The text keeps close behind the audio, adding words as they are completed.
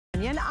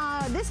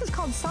opinion. This is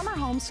called Summer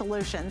Home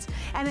Solutions.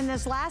 And in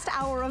this last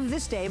hour of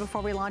this day,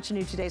 before we launch a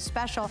new Today's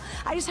Special,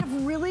 I just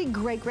have really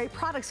great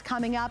products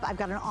coming up. I've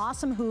got an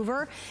awesome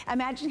Hoover.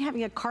 Imagine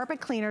having a carpet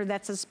cleaner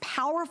that's as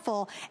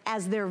powerful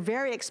as their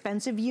very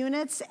expensive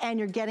units, and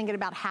you're getting it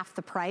about half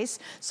the price.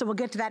 So we'll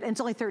get to that, and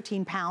it's only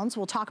 13 pounds.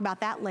 We'll talk about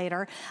that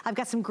later. I've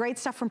got some great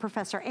stuff from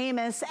Professor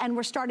Amos, and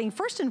we're starting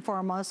first and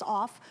foremost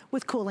off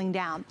with cooling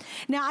down.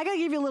 Now, I gotta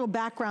give you a little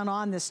background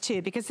on this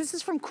too, because this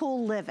is from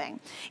Cool Living.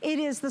 It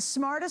is the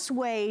smartest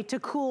way to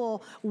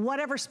cool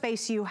whatever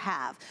space you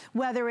have,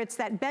 whether it's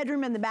that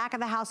bedroom in the back of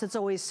the house that's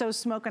always so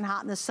smoking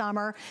hot in the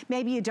summer.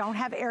 Maybe you don't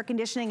have air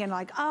conditioning and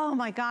like, oh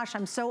my gosh,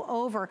 I'm so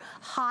over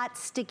hot,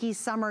 sticky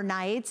summer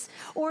nights.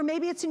 Or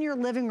maybe it's in your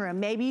living room.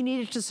 Maybe you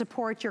need it to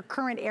support your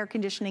current air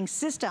conditioning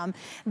system.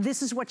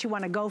 This is what you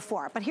want to go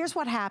for. But here's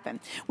what happened.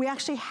 We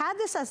actually had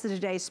this as the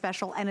Today's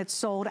Special, and it's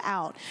sold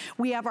out.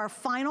 We have our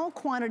final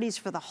quantities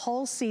for the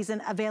whole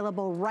season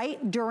available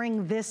right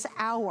during this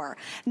hour.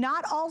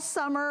 Not all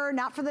summer,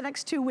 not for the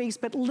next 2 weeks,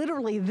 but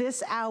literally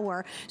this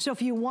hour. So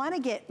if you want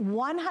to get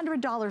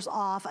 $100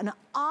 off an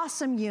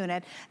awesome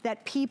unit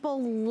that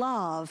people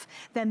love,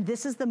 then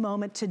this is the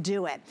moment to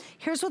do it.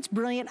 Here's what's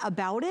brilliant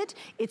about it.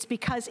 It's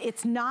because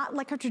it's not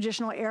like a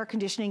traditional air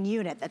conditioning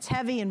unit that's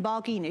heavy and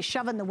bulky and you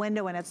shove it in the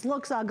window and it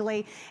looks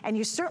ugly, and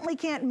you certainly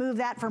can't move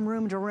that from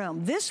room to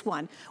room. This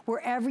one,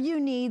 wherever you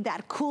need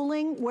that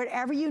cooling,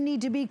 wherever you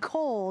need to be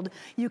cold,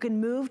 you can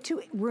move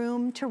to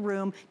room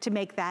to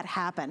make that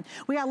happen.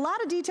 We got a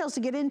lot of details to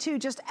get into.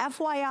 Just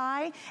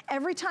FYI,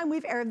 every time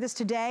we've aired this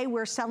today,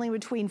 we're selling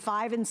between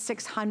 500 and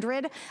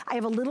 600. I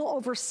have a little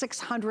over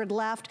 600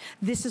 left.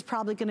 This is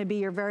probably gonna be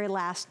your very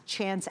last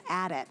chance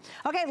at it.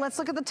 Okay, let's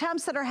look at the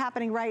temps that are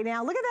happening right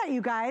now. Look at that,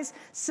 you guys.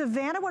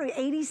 Savannah, what are we,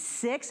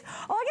 86?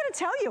 Oh, I gotta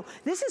tell you,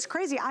 this is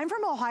crazy. I'm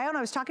from Ohio, and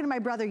I was talking to my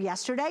brother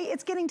yesterday.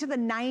 It's getting to the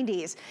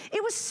 90s.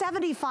 It was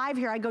 75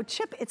 here. I go,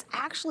 Chip, it's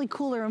actually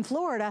cooler in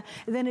Florida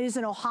than it is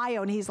in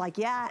Ohio. And he's like,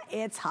 yeah,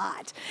 it's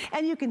hot.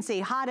 And you can see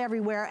hot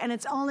everywhere, and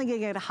it's only gonna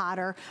get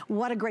hotter.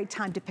 What a great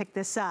time to pick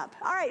this up.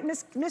 All right,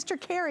 Mr.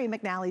 Kerry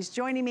McNally's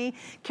joining me.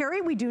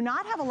 Kerry, we do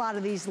not have a lot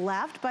of these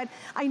left, but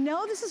I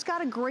know this has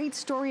got a great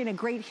story and a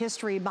great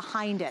history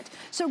behind it.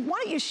 So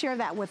why don't you share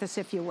that with us,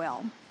 if you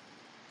will?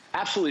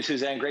 Absolutely,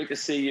 Suzanne. Great to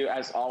see you,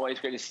 as always.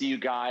 Great to see you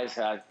guys.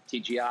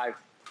 TGIF,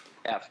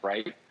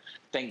 right?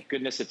 Thank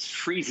goodness it's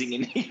freezing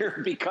in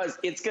here, because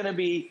it's going to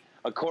be,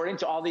 according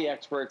to all the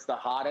experts, the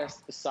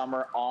hottest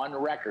summer on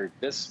record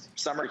this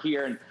summer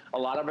here. And a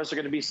lot of us are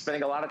going to be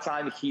spending a lot of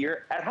time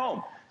here at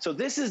home. So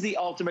this is the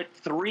ultimate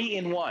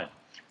 3-in-1.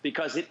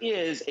 Because it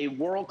is a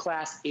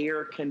world-class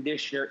air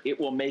conditioner. It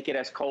will make it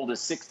as cold as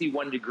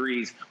 61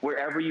 degrees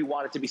wherever you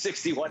want it to be,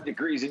 61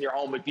 degrees in your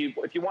home if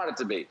you want it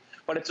to be.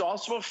 But it's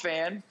also a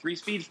fan,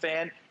 3-speed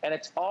fan, and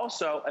it's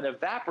also an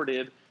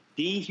evaporative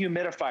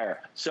dehumidifier.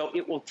 So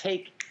it will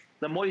take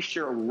the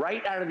moisture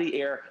right out of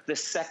the air the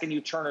second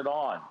you turn it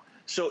on.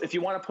 So if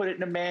you want to put it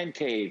in a man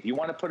cave, you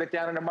want to put it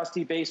down in a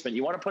musty basement,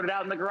 you want to put it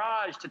out in the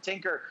garage to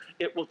tinker,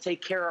 it will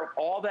take care of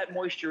all that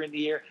moisture in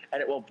the air,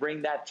 and it will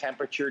bring that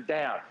temperature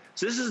down.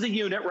 So this is the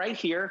unit right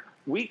here.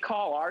 We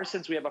call ours,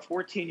 since we have a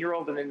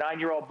 14-year-old and a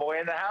 9-year-old boy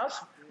in the house,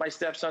 my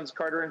stepsons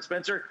Carter and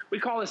Spencer, we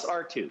call this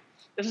R2.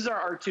 This is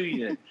our R2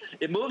 unit.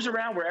 It moves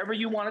around wherever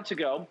you want it to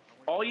go.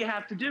 All you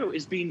have to do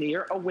is be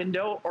near a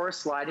window or a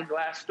sliding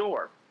glass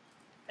door.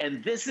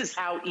 And this is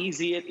how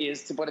easy it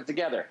is to put it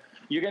together.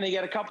 You're going to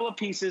get a couple of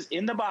pieces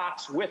in the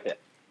box with it.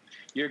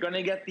 You're going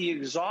to get the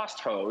exhaust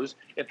hose.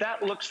 If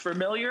that looks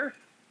familiar,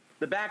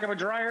 the back of a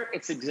dryer,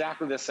 it's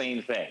exactly the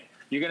same thing.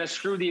 You're going to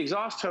screw the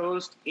exhaust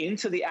hose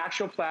into the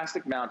actual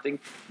plastic mounting.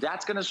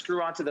 That's going to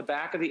screw onto the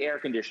back of the air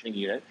conditioning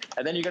unit.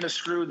 And then you're going to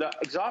screw the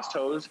exhaust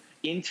hose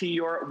into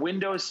your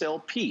windowsill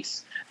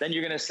piece. Then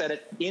you're going to set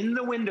it in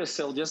the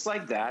windowsill just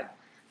like that.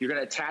 You're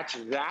going to attach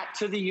that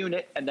to the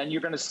unit, and then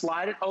you're going to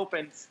slide it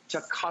open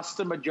to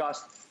custom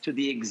adjust to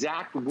the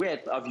exact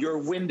width of your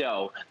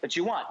window that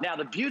you want. Now,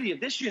 the beauty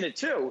of this unit,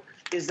 too,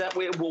 is that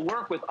it will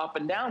work with up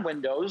and down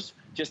windows,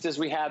 just as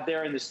we have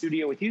there in the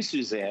studio with you,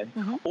 Suzanne,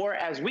 or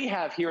as we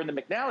have here in the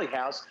McNally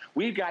house,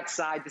 we've got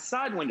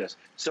side-to-side windows.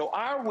 So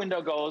our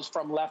window goes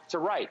from left to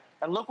right.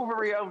 And look what we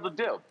were able to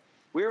do.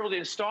 We were able to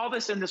install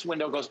this in this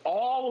window, goes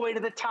all the way to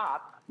the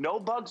top. No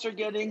bugs are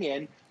getting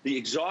in. The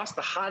exhaust,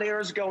 the hot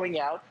air is going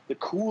out. The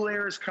cool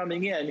air is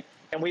coming in.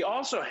 And we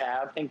also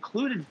have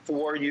included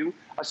for you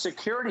a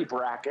security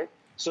bracket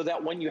so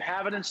that when you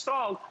have it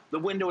installed, the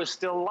window is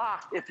still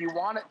locked if you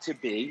want it to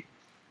be.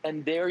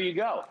 And there you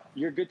go.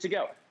 You're good to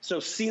go. So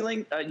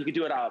ceiling, you can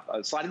do it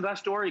a sliding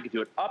glass door. You can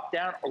do it up,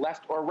 down, or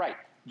left, or right.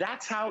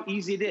 That's how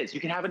easy it is. You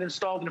can have it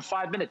installed in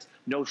 5 minutes.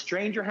 No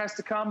stranger has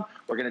to come.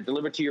 We're going to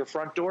deliver to your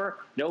front door.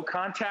 No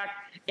contact.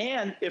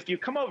 And if you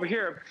come over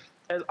here,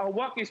 I'll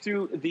walk you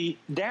through the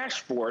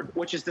dashboard,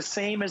 which is the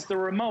same as the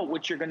remote,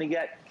 which you're going to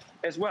get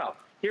as well.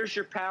 Here's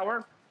your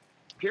power.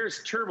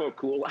 Here's Turbo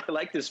Cool. I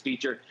like this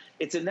feature.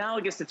 It's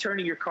analogous to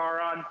turning your car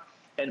on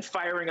and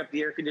firing up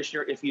the air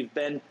conditioner if you've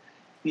been,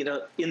 in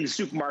the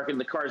supermarket and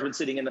the car's been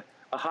sitting in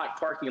a hot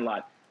parking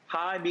lot.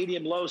 High,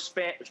 medium, low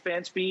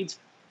fan speeds.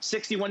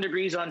 61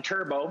 degrees on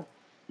turbo.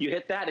 You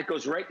hit that, it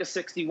goes right to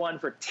 61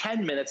 for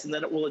 10 minutes, and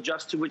then it will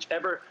adjust to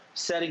whichever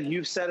setting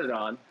you've set it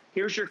on.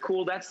 Here's your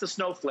cool, that's the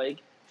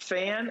snowflake.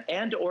 Fan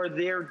and or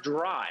they're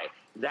dry.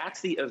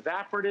 That's the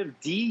evaporative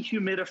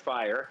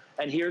dehumidifier,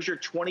 and here's your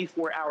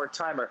 24-hour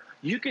timer.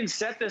 You can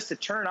set this to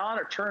turn on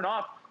or turn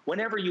off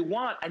whenever you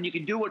want, and you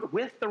can do it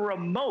with the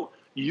remote.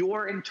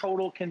 You're in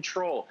total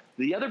control.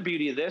 The other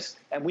beauty of this,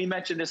 and we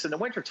mentioned this in the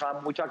wintertime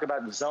when we talk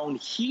about zone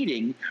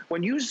heating,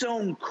 when you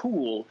zone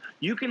cool,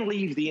 you can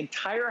leave the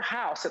entire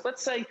house at,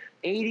 let's say,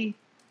 80,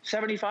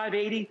 75,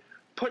 80,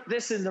 put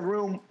this in the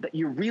room that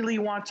you really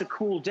want to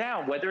cool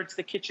down, whether it's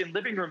the kitchen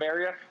living room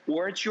area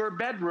or it's your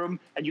bedroom,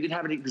 and you can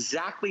have it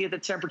exactly at the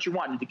temperature you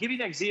want. And to give you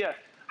an idea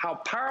how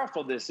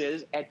powerful this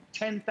is at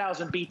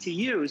 10,000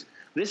 BTUs,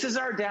 this is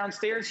our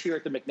downstairs here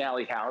at the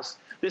McNally house.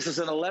 This is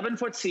an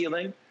 11-foot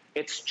ceiling.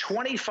 It's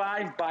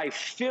 25 by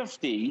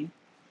 50.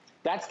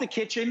 That's the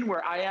kitchen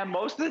where I am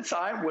most of the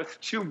time with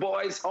 2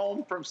 boys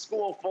home from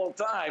school full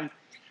time.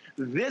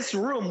 This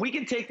room, we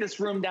can take this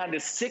room down to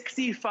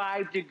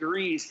 65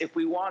 degrees if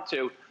we want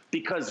to,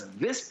 because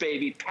this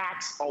baby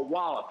packs a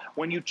wallop.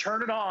 When you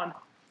turn it on,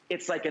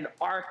 it's like an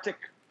Arctic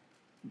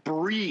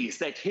breeze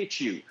that hits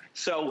you.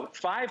 So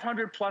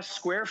 500 plus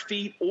square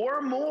feet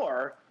or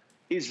more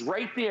is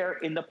right there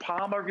in the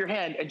palm of your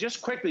hand. And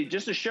just quickly,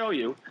 just to show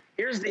you,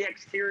 here's the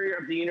exterior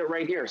of the unit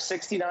right here,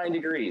 69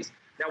 degrees.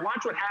 Now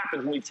watch what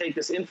happens when we take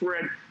this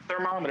infrared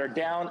thermometer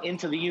down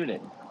into the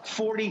unit.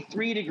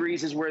 43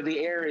 degrees is where the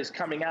air is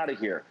coming out of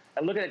here.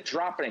 And look at it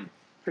dropping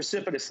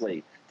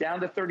precipitously down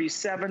to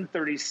 37,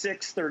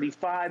 36,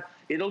 35.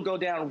 It'll go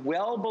down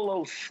well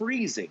below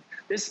freezing.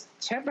 This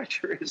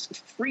temperature is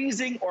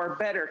freezing or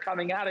better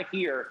coming out of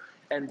here.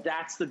 And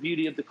that's the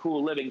beauty of the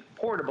Cool Living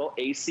portable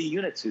AC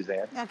unit,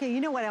 Suzanne. Okay,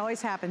 you know what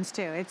always happens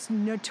too? It's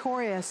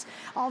notorious.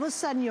 All of a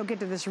sudden you'll get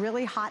to this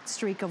really hot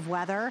streak of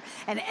weather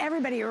and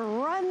everybody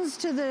runs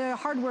to the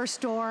hardware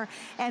store,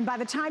 and by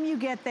the time you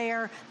get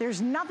there,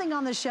 there's nothing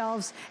on the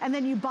shelves, and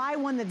then you buy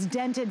one that's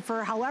dented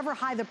for however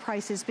high the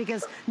price is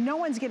because no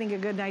one's getting a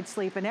good night's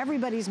sleep and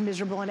everybody's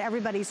miserable and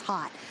everybody's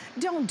hot.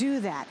 Don't do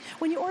that.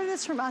 When you order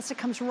this from us, it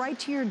comes right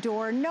to your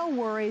door, no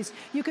worries.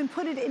 You can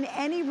put it in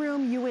any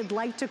room you would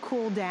like to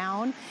cool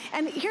down.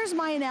 And here's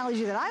my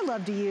analogy that I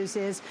love to use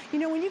is, you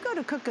know, when you go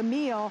to cook a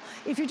meal,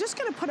 if you're just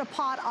gonna put a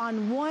pot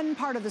on one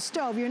part of the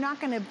stove, you're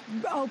not gonna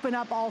open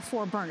up all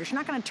 4 burners. You're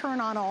not gonna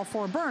turn on all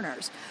 4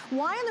 burners.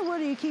 Why in the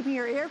world are you keeping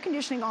your air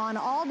conditioning on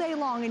all day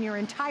long in your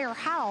entire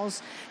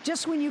house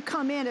just when you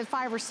come in at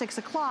 5 or 6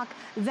 o'clock,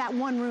 that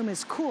one room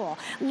is cool?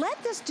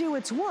 Let this do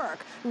its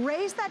work.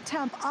 Raise that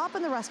temp up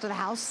in the rest of the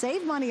house,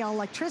 save money on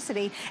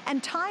electricity,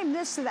 and time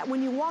this so that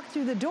when you walk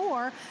through the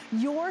door,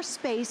 your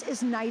space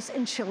is nice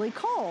and chilly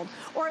cold.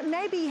 Or it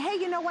may be, hey,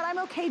 you know what, I'm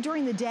okay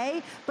during the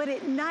day, but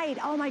at night,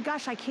 oh my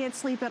gosh, I can't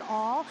sleep at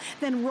all.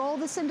 Then roll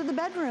this into the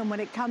bedroom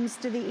when it comes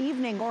to the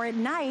evening or at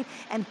night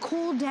and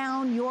cool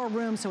down your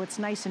room so it's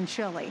nice and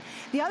chilly.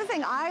 The other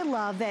thing I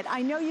love that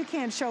I know you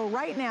can't show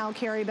right now,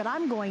 Carrie, but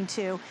I'm going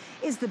to,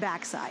 is the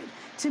backside.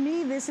 To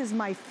me, this is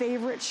my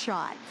favorite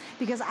shot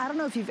because I don't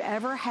know if you've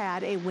ever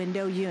had a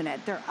window unit.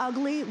 They're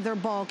ugly, they're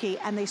bulky,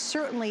 and they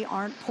certainly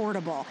aren't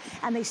portable.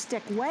 And they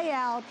stick way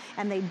out,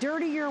 and they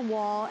dirty your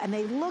wall, and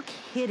they look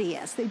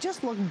hideous. They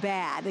just look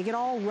bad. They get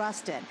all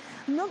rusted.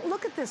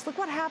 Look at this, look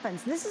what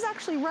happens. This is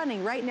actually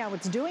running right now.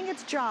 It's doing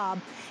its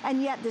job,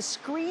 and yet the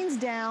screen's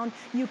down.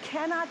 You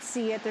cannot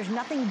see it. There's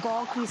nothing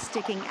bulky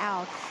sticking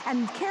out.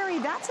 And Carrie,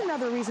 that's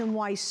another reason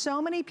why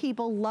so many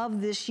people love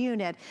this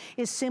unit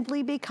is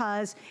simply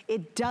because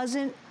it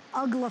doesn't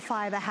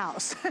uglify the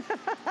house.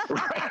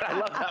 Right, I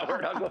love that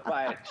word,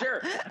 uglify.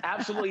 Sure,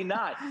 absolutely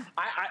not.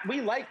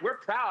 We're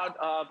proud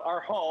of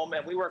our home,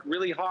 and we work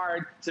really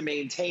hard to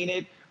maintain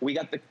it. We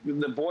got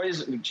the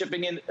boys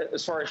chipping in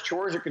as far as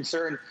chores are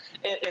concerned.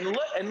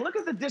 And look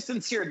at the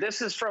distance here.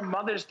 This is from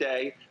Mother's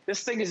Day.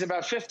 This thing is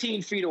about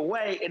 15 feet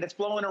away, and it's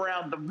blowing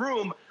around the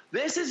room.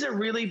 This is a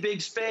really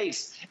big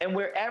space, and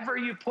wherever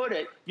you put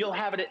it, you'll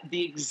have it at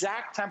the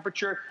exact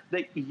temperature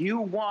that you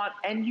want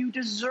and you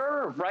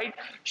deserve, right?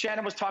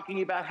 Shannon was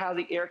talking about how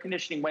the air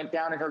conditioning went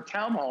down in her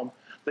townhome.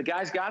 The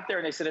guys got there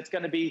and they said it's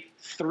gonna be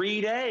 3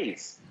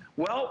 days.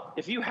 Well,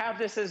 if you have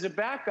this as a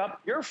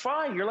backup, you're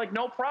fine. You're like,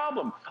 no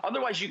problem.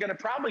 Otherwise, you're gonna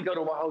probably go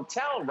to a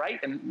hotel,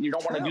 right? And you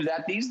don't wanna do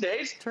that these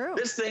days. True.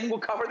 This thing will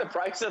cover the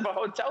price of a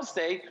hotel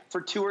stay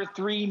for 2 or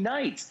 3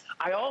 nights.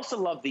 I also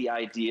love the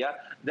idea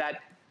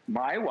that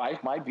my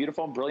wife, my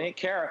beautiful and brilliant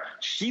Kara,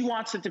 she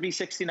wants it to be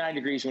 69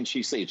 degrees when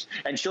she sleeps.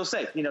 And she'll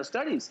say, you know,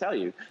 studies tell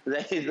you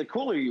that the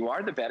cooler you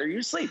are, the better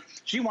you sleep.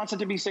 She wants it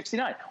to be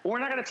 69. Well, we're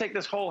not going to take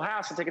this whole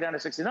house and take it down to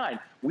 69.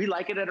 We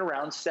like it at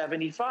around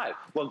 75.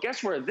 Well,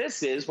 guess where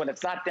this is when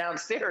it's not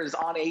downstairs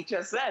on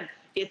HSN?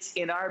 It's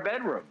in our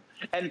bedroom.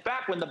 And in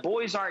fact, when the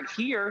boys aren't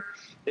here,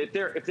 if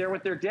they're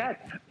with their dad,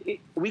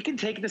 we can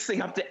take this thing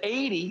up to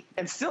 80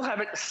 and still have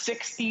it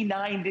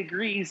 69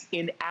 degrees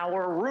in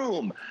our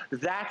room.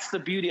 That's the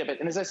beauty of it.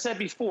 And as I said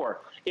before,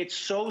 it's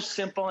so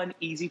simple and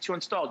easy to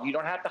install. You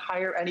don't have to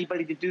hire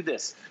anybody to do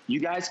this. You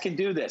guys can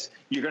do this.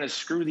 You're going to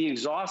screw the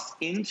exhaust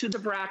into the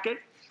bracket.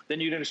 Then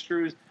you're going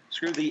to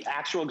screw the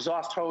actual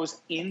exhaust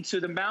hose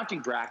into the mounting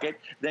bracket.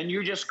 Then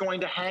you're just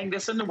going to hang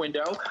this in the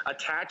window,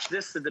 attach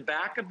this to the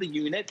back of the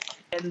unit,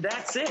 and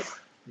that's it.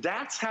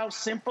 That's how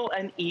simple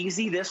and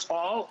easy this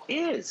all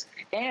is.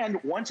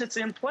 And once it's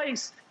in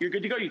place, you're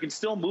good to go. You can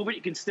still move it,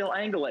 you can still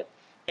angle it,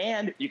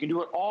 and you can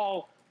do it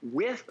all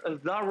with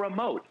the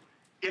remote.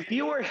 If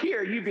you were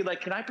here, you'd be like,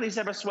 can I please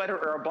have a sweater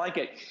or a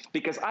blanket?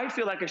 Because I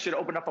feel like I should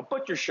open up a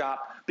butcher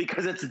shop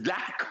because it's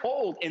that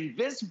cold in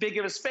this big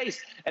of a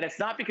space. And it's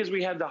not because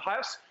we have the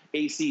house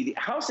AC. The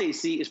house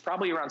AC is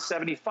probably around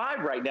 75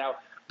 right now,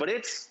 but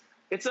it's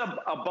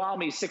a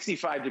balmy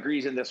 65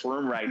 degrees in this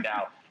room right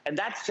now. And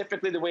that's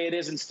typically the way it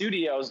is in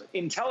studios,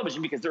 in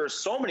television, because there are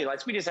so many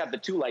lights. We just have the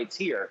 2 lights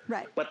here.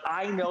 Right. But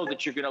I know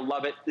that you're going to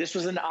love it. This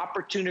was an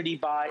opportunity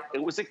buy.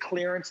 It was a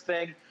clearance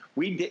thing.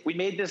 We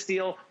made this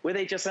deal with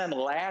HSN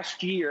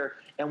last year,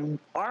 and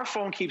our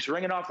phone keeps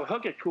ringing off the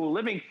hook at Cool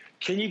Living.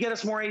 Can you get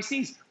us more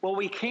ACs? Well,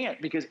 we can't,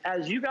 because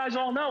as you guys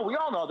all know, we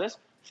all know this,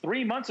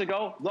 3 months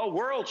ago, the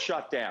world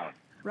shut down.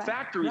 Right.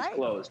 Factories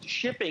closed.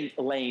 Shipping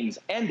lanes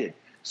ended.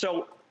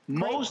 So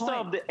most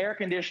of the air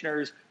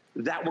conditioners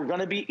that were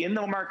going to be in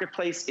the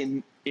marketplace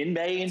in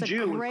May and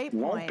June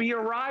won't be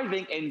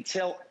arriving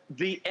until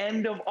the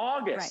end of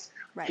August.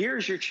 Right.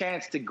 Here's your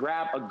chance to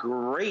grab a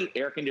great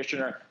air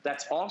conditioner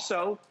that's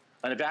also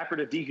an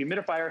evaporative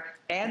dehumidifier,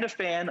 and a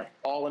fan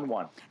all in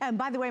one. And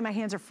by the way, my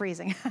hands are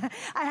freezing.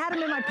 I had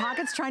them in my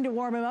pockets trying to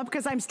warm them up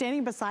because I'm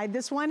standing beside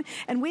this one,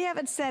 and we have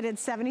it set at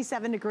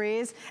 77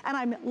 degrees, and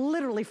I'm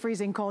literally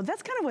freezing cold.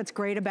 That's kind of what's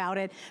great about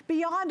it.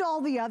 Beyond all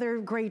the other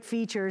great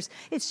features,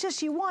 it's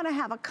just you want to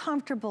have a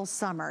comfortable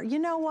summer. You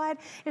know what?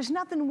 There's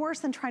nothing worse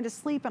than trying to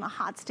sleep in a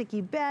hot,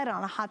 sticky bed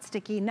on a hot,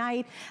 sticky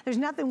night. There's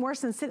nothing worse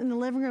than sitting in the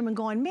living room and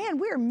going, man,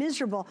 we're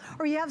miserable.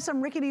 Or you have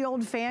some rickety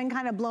old fan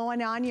kind of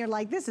blowing on you. You're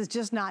like, this is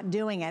just not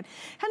doing it.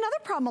 Another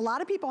problem a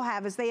lot of people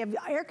have is they have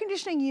air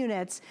conditioning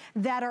units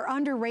that are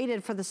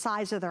underrated for the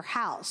size of their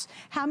house.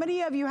 How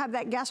many of you have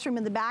that guest room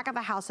in the back of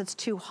a house that's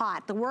too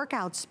hot, the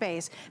workout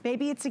space?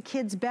 Maybe it's a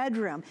kid's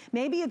bedroom.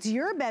 Maybe it's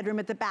your bedroom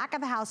at the back of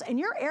the house and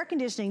your air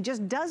conditioning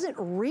just doesn't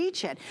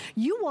reach it.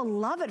 You will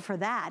love it for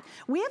that.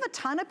 We have a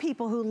ton of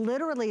people who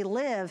literally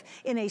live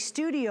in a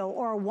studio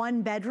or a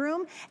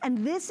 1-bedroom,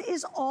 and this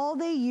is all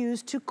they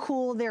use to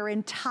cool their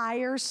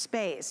entire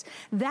space.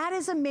 That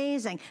is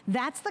amazing.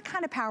 That's the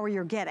kind of power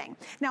you're getting.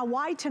 Now,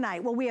 why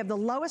tonight? Well, we have the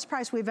lowest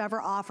price we've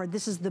ever offered.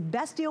 This is the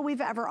best deal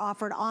we've ever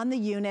offered on the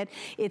unit.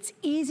 It's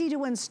easy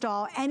to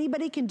install.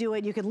 Anybody can do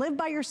it. You can live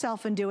by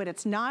yourself and do it.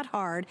 It's not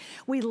hard.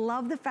 We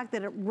love the fact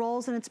that it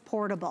rolls and it's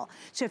portable.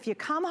 So if you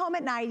come home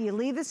at night, you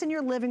leave this in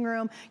your living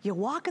room, you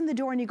walk in the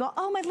door and you go,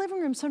 oh, my living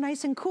room's so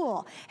nice and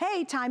cool.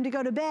 Hey, time to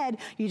go to bed.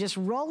 You just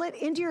roll it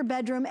into your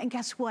bedroom, and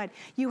guess what?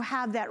 You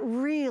have that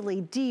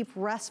really deep,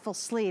 restful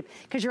sleep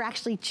because you're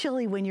actually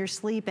chilly when you're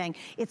sleeping.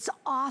 It's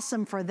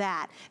awesome for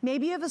that.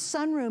 Maybe you have a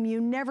sunroom you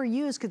never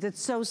use because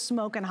it's so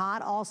smoking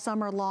hot all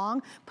summer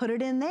long. Put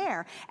it in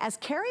there. As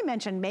Carrie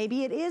mentioned,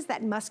 maybe it is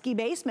that musky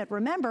basement.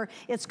 Remember,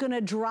 it's going to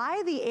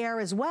dry the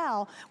air as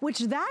well, which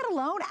that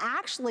alone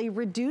actually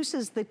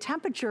reduces the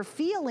temperature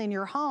feel in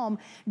your home,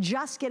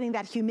 just getting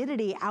that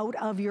humidity out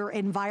of your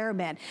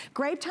environment.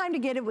 Great time to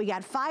get it. We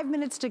got 5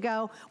 minutes to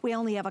go. We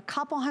only have a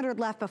couple hundred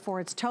left before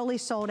it's totally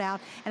sold out.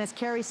 And as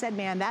Carrie said,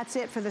 man, that's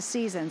it for the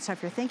season. So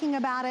if you're thinking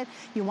about it,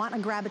 you want to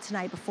grab it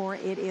tonight before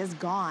it is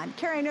gone.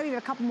 Carrie, I know you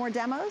have a couple more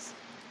demos.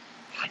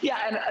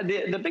 Yeah,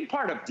 and the big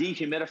part of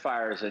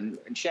dehumidifiers, and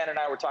Shannon and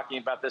I were talking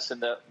about this in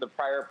the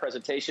prior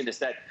presentation, is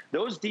that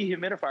those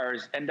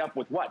dehumidifiers end up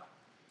with what?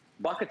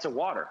 Buckets of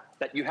water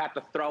that you have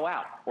to throw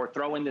out or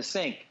throw in the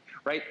sink,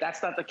 right?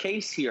 That's not the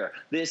case here.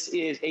 This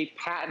is a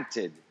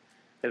patented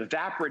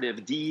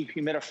evaporative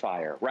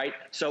dehumidifier, right?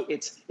 So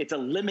it's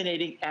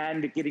eliminating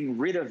and getting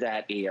rid of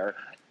that air.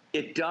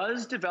 It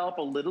does develop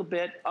a little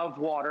bit of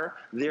water.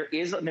 There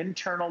is an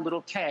internal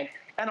little tank,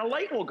 and a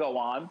light will go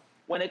on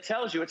when it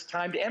tells you it's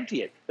time to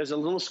empty it. There's a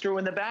little screw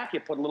in the back. You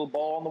put a little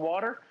ball in the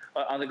water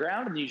on the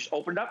ground, and you just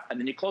open it up, and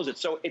then you close it.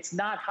 So it's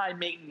not high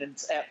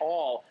maintenance at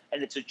all,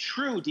 and it's a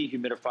true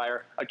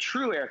dehumidifier, a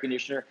true air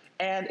conditioner,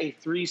 and a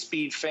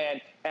 3-speed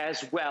fan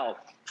as well.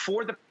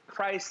 For the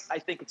price, I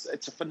think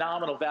it's a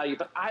phenomenal value,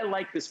 but I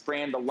like this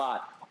brand a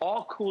lot.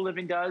 All Cool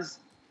Living does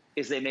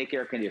is they make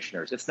air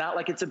conditioners. It's not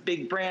like it's a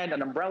big brand,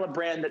 an umbrella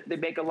brand that they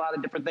make a lot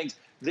of different things.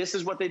 This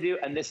is what they do,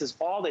 and this is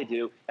all they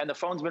do, and the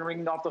phone's been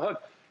ringing off the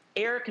hook.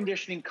 Air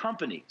conditioning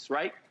companies,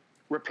 right?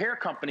 Repair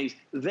companies,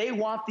 they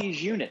want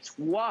these units.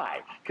 Why?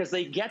 Because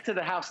they get to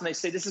the house and they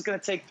say, this is going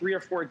to take 3 or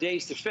 4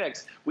 days to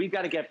fix. We've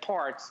got to get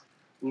parts.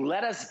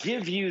 Let us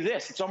give you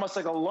this. It's almost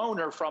like a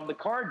loaner from the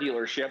car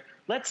dealership.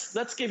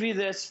 Let's give you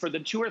this for the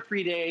 2 or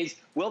 3 days.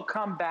 We'll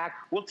come back.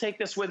 We'll take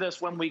this with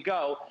us when we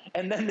go.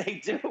 And then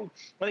they do.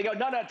 When they go,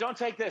 no, don't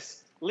take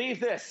this.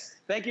 Leave this.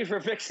 Thank you for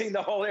fixing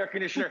the whole air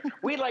conditioner.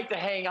 We'd like to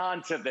hang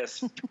on to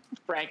this,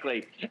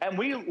 frankly. And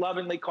we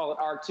lovingly call it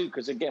R2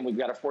 because, again, we've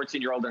got a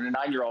 14-year-old and a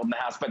 9-year-old in the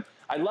house. But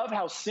I love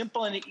how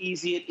simple and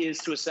easy it is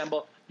to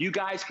assemble. You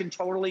guys can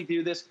totally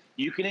do this.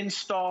 You can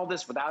install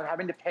this without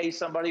having to pay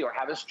somebody or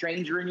have a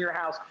stranger in your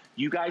house.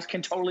 You guys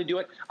can totally do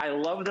it. I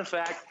love the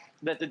fact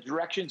that the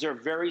directions are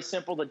very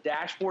simple. The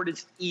dashboard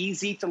is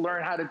easy to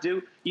learn how to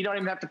do. You don't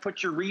even have to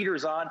put your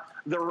readers on.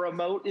 The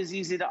remote is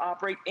easy to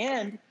operate,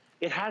 and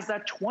it has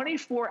that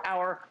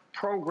 24-hour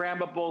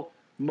programmable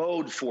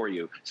mode for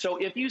you. So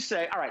if you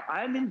say, all right,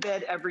 I'm in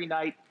bed every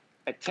night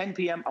at 10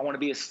 p.m., I want to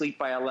be asleep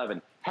by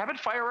 11, have it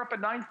fire up at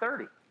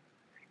 9:30.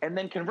 And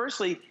then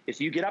conversely, if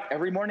you get up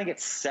every morning at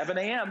 7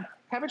 a.m.,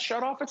 have it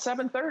shut off at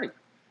 7:30.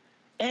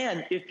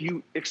 And if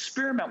you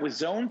experiment with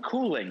zone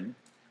cooling,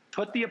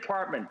 put the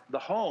apartment, the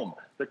home,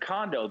 the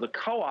condo, the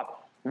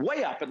co-op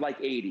way up at like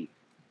 80.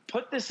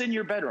 Put this in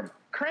your bedroom.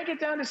 Crank it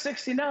down to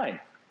 69.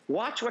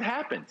 Watch what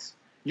happens.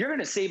 You're going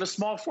to save a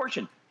small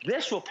fortune.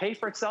 This will pay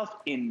for itself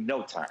in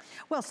no time.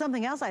 Well,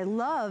 something else I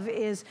love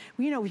is,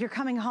 you know, if you're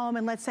coming home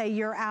and let's say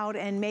you're out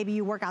and maybe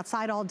you work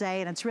outside all day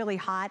and it's really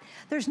hot,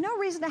 there's no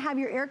reason to have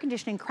your air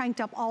conditioning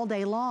cranked up all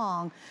day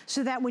long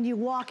so that when you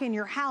walk in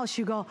your house,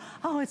 you go,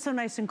 oh, it's so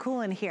nice and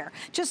cool in here.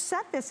 Just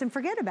set this and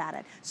forget about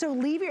it. So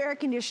leave your air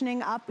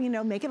conditioning up, you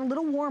know, make it a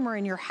little warmer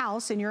in your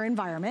house, in your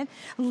environment.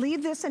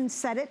 Leave this and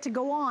set it to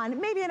go on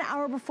maybe an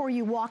hour before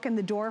you walk in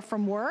the door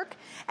from work.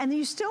 And then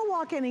you still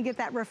walk in and get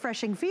that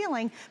refreshing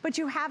feeling, but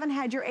you haven't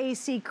had your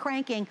AC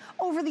cranking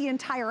over the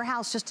entire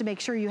house just to make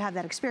sure you have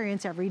that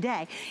experience every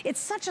day. It's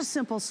such a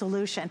simple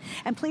solution.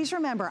 And please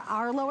remember,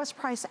 our lowest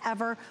price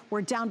ever,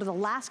 we're down to the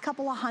last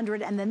couple of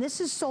hundred, and then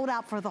this is sold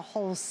out for the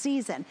whole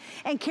season.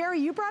 And Carrie,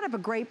 you brought up a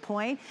great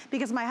point,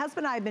 because my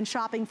husband and I have been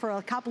shopping for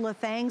a couple of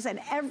things, and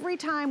every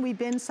time we've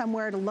been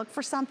somewhere to look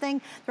for something,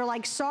 they're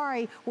like,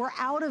 sorry, we're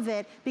out of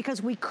it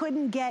because we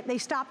couldn't get, they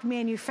stopped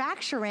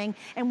manufacturing,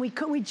 and we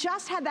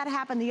just had that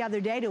happen the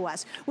other day to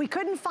us. We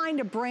couldn't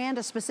find a brand,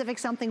 a specific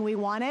something we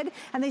wanted,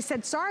 and they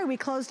said, sorry, we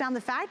closed down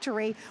the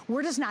factory.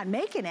 We're just not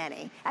making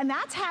any. And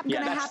that's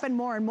gonna happen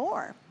more and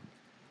more.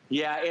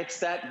 Yeah, it's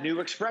that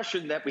new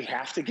expression that we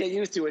have to get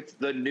used to. It's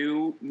the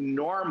new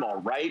normal,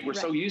 right? We're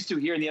so used to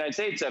here in the United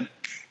States of,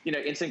 you know,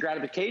 instant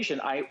gratification.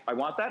 I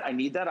want that, I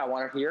need that, I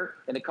want it here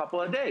in a couple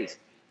of days.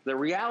 The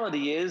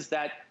reality is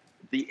that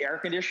the air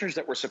conditioners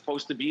that were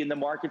supposed to be in the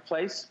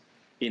marketplace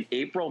in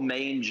April,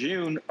 May, and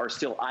June are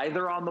still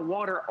either on the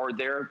water or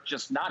they're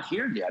just not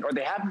here yet, or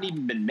they haven't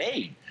even been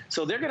made.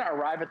 So they're going to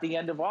arrive at the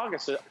end of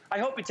August. So I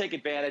hope you take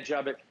advantage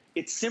of it.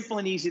 It's simple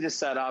and easy to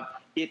set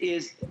up. It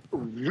is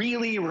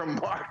really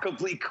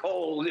remarkably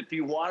cold if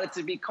you want it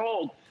to be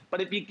cold.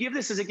 But if you give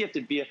this as a gift,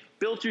 it'd be a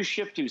build to,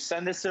 ship to,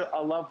 send this to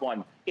a loved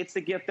one. It's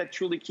the gift that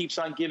truly keeps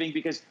on giving,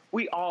 because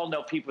we all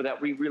know people that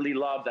we really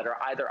love that are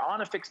either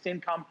on a fixed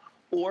income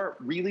or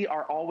really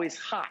are always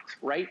hot,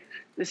 right?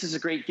 This is a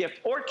great gift.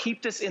 Or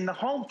keep this in the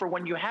home for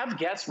when you have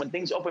guests, when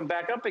things open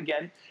back up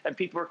again and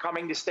people are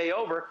coming to stay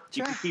over,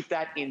 you can keep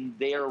that in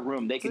their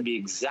room. They can be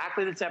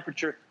exactly the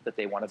temperature that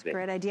they want to be.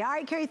 Great idea. All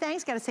right, Carrie,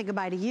 thanks. Got to say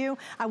goodbye to you.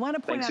 I want to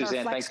point out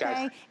our Flex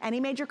Pay. Any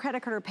major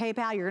credit card or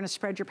PayPal, you're going to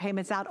spread your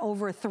payments out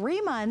over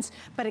 3 months,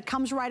 but it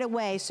comes right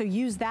away, so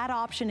use that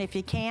option if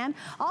you can.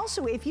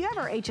 Also, if you have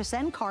our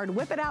HSN card,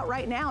 whip it out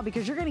right now,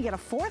 because you're going to get a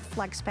 4th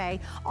Flex Pay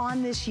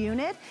on this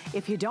unit.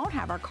 If you don't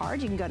have our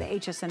card, you can go to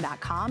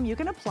hsn.com, you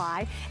can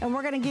apply, and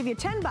we're going to give you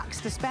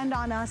 $10 to spend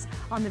on us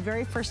on the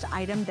very first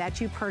item that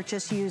you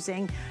purchase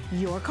using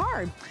your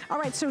card. All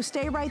right, so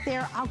stay right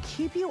there. I'll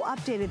keep you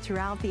updated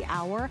throughout the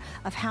hour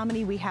of how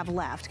many we have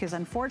left, because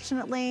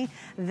unfortunately,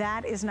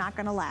 that is not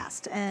going to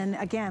last. And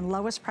again,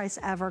 lowest price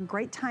ever,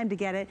 great time to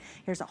get it.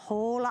 There's a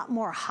whole lot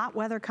more hot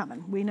weather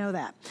coming. We know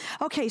that.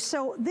 Okay,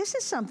 so this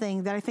is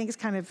something that I think is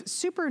kind of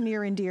super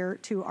near and dear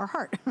to our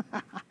heart.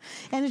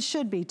 And it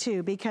should be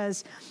too,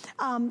 because,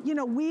 you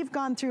know, we've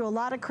gone through a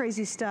lot of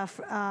crazy stuff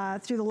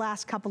through the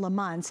last couple of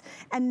months.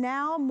 And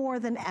now more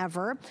than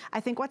ever, I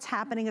think what's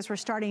happening is we're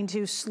starting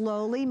to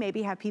slowly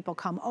maybe have people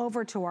come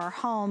over to our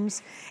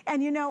homes.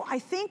 And you know, I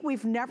think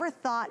we've never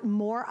thought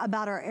more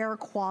about our air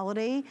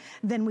quality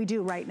than we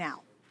do right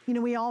now. You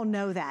know, we all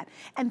know that.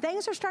 And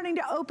things are starting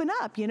to open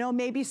up. You know,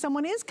 maybe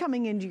someone is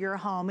coming into your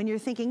home and you're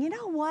thinking, you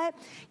know what?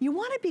 You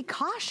want to be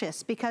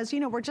cautious because, you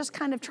know, we're just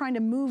kind of trying to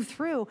move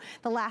through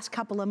the last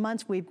couple of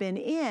months we've been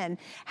in.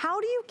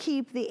 How do you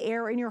keep the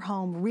air in your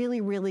home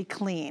really, really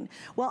clean?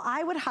 Well,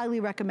 I would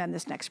highly recommend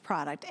this next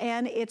product,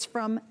 and it's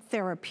from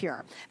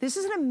TheraPure. This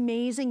is an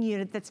amazing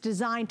unit that's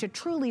designed to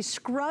truly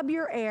scrub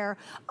your air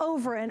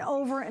over and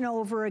over and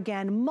over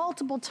again,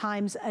 multiple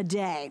times a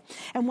day.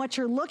 And what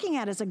you're looking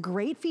at is a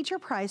great feature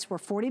price price. We're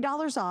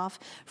 $40 off,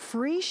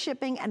 free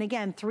shipping, and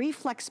again, 3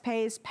 flex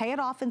pays, pay it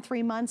off in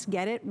 3 months,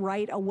 get it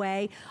right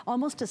away.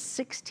 Almost a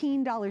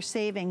 $16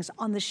 savings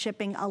on the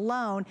shipping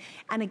alone.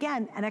 And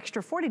again, an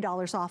extra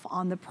 $40 off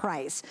on the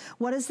price.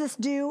 What does this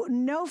do?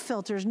 No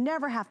filters,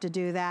 never have to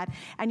do that.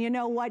 And you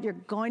know what? You're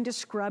going to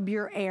scrub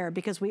your air,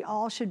 because we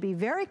all should be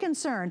very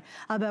concerned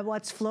about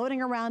what's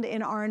floating around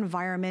in our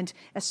environment,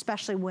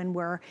 especially when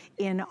we're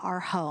in our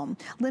home.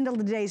 Linda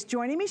today's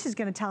joining me. She's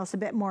going to tell us a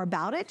bit more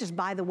about it. Just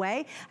by the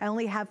way, I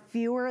only have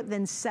fewer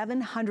than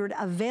 700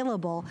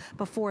 available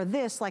before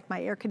this, like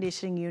my air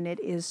conditioning unit,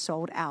 is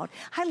sold out.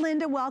 Hi,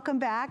 Linda. Welcome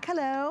back.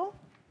 Hello.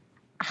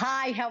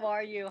 Hi, how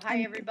are you?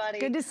 Hi, everybody.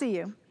 Good to see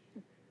you.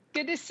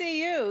 Good to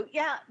see you.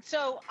 Yeah,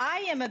 so I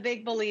am a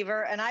big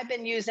believer, and I've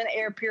been using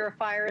air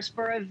purifiers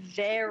for a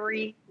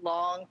very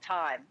long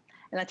time.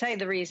 And I'll tell you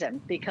the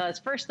reason, because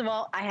first of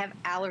all, I have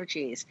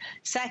allergies.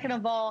 Second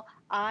of all,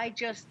 I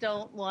just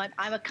don't want,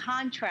 I'm a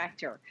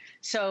contractor.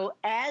 So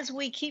as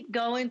we keep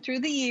going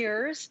through the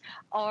years,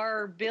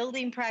 our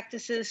building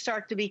practices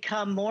start to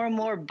become more and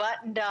more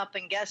buttoned up.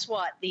 And guess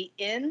what? The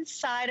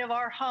inside of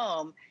our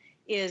home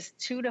is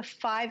 2 to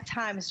 5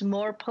 times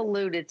more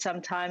polluted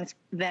sometimes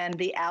than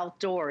the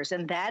outdoors.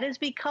 And that is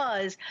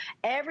because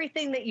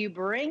everything that you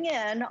bring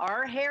in,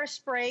 our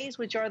hairsprays,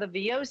 which are the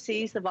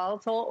VOCs, the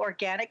volatile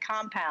organic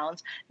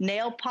compounds,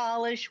 nail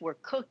polish, we're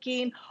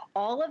cooking,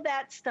 all of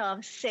that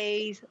stuff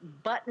stays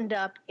buttoned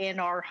up in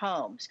our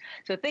homes.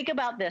 So think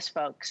about this,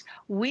 folks.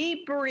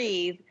 We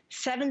breathe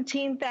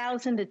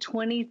 17,000 to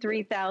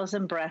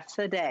 23,000 breaths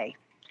a day.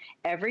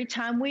 Every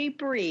time we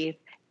breathe,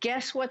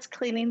 guess what's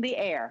cleaning the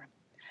air?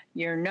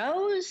 Your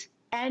nose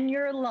and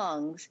your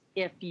lungs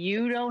if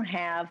you don't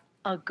have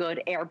a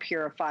good air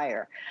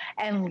purifier.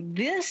 And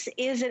this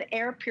is an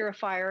air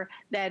purifier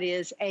that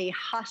is a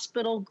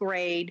hospital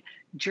grade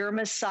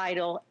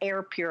germicidal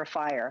air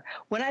purifier.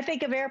 When I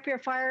think of air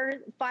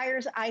purifiers,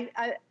 I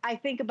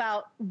think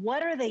about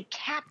what are they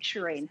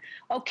capturing?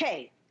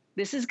 Okay,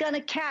 this is going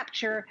to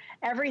capture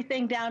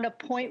everything down to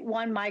 0.1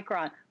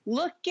 micron.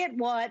 Look at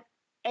what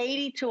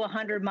 80 to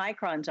 100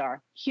 microns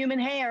are. Human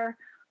hair,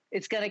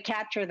 it's going to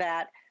capture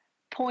that.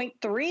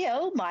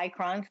 0.30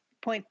 microns,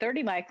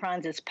 0.30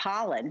 microns is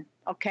pollen,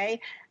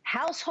 okay?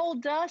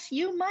 Household dust,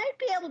 you might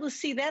be able to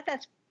see that.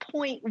 That's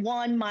 0.1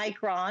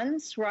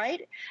 microns,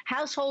 right?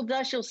 Household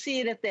dust, you'll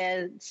see it if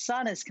the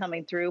sun is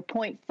coming through.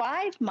 0.5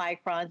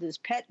 microns is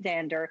pet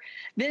dander.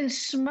 Then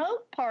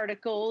smoke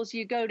particles,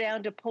 you go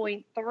down to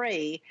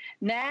 0.3.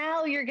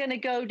 Now you're going to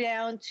go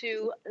down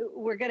to,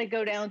 we're going to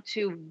go down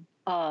to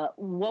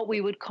what we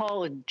would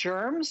call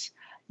germs.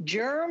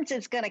 Germs,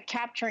 it's going to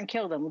capture and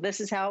kill them. This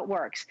is how it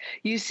works.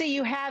 You see,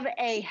 you have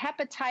a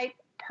hepatite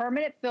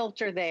permanent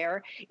filter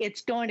there.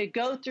 It's going to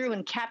go through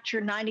and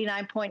capture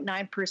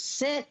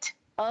 99.9%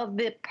 of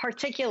the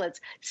particulates.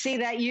 See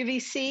that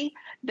UVC?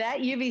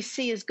 That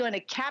UVC is going to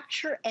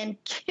capture and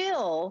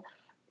kill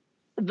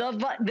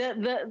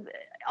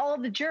all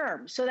the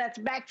germs. So that's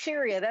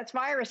bacteria, that's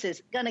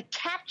viruses, going to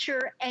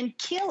capture and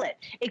kill it.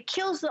 It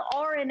kills the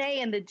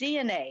RNA and the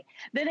DNA.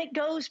 Then it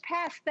goes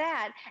past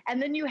that,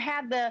 and then you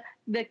have the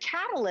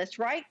catalyst,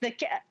 right?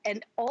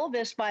 And all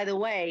this, by the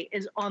way,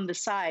 is on the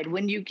side.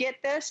 When you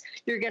get this,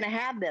 you're going to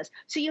have this.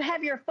 So you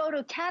have your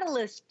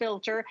photocatalyst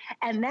filter,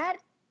 and that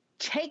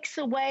takes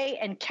away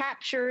and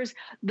captures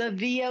the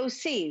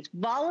VOCs,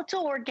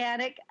 volatile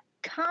organic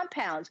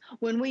compounds.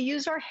 When we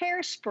use our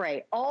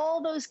hairspray,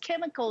 all those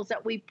chemicals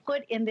that we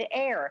put in the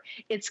air,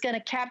 it's going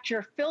to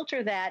capture,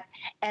 filter that,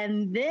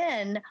 and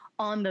then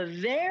on the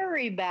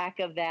very back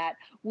of that,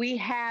 we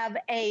have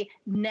a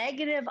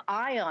negative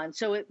ion.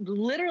 So it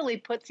literally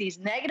puts these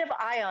negative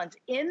ions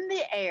in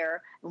the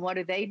air. And what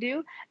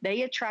do?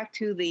 They attract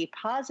to the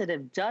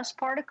positive dust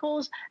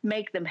particles,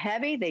 make them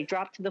heavy. They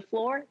drop to the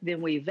floor.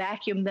 Then we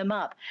vacuum them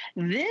up.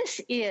 This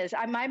is,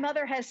 my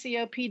mother has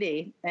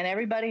COPD, and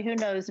everybody who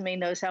knows me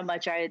knows how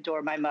much I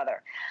adore my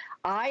mother.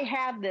 I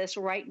have this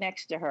right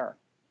next to her.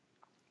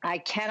 I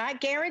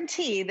cannot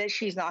guarantee that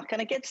she's not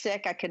going to get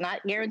sick. I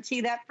cannot guarantee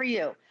that for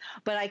you.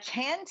 But I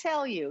can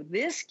tell you,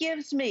 this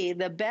gives me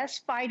the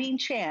best fighting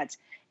chance,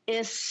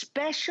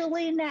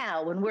 especially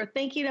now when we're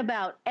thinking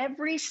about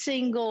every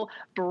single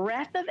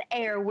breath of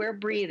air we're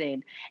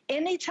breathing.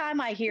 Anytime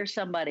I hear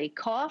somebody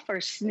cough or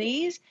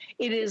sneeze,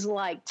 it is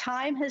like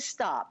time has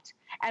stopped.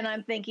 And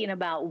I'm thinking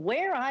about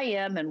where I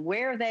am and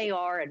where they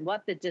are and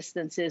what the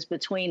distance is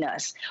between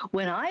us.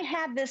 When I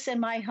have this in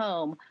my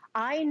home,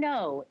 I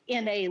know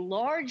in a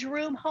large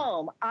room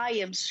home, I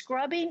am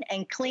scrubbing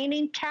and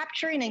cleaning,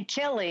 capturing and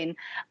killing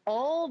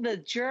all the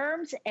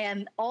germs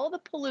and all the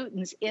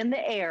pollutants in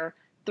the air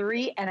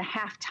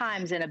 3.5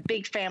 times in a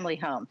big family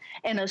home.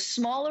 In a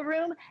smaller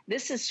room,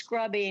 this is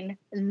scrubbing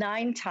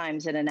 9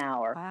 times in an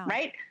hour,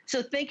 right?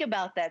 So think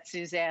about that,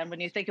 Suzanne, when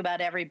you think about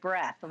every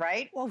breath,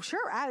 right? Well,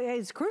 sure,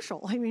 it's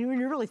crucial. I mean, when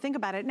you really think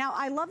about it. Now,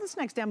 I love this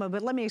next demo,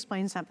 but let me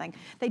explain something.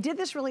 They did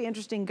this really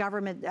interesting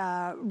government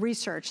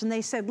research, and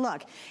they said,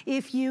 look,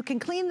 if you can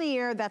clean the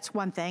air, that's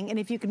one thing, and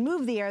if you can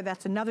move the air,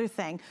 that's another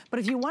thing. But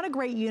if you want a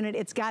great unit,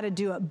 it's got to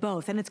do it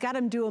both, and it's got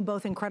to do them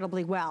both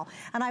incredibly well.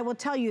 And I will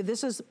tell you,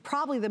 this is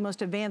probably the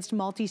most advanced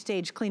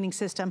multi-stage cleaning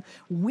system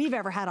we've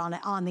ever had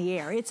on the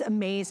air. It's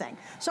amazing.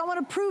 So I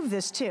want to prove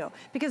this too,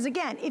 because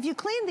again, if you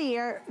clean the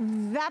air,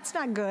 that's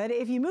not good.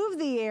 If you move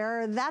the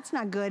air, that's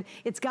not good.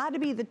 It's got to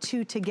be the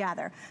two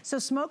together. So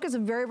smoke is a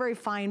very, very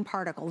fine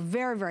particle,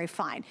 very, very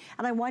fine.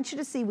 And I want you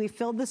to see we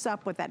filled this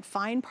up with that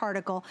fine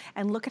particle,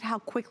 and look at how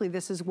quickly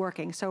this is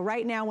working. So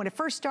right now, when it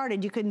first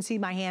started, you couldn't see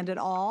my hand at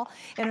all.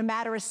 In a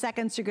matter of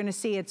seconds, you're going to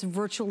see it's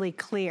virtually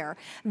clear.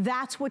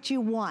 That's what you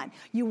want.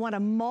 You want a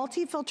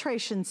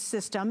multi-filtration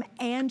system,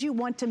 and you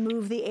want to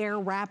move the air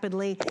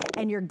rapidly,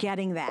 and you're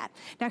getting that.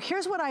 Now,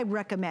 here's what I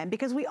recommend,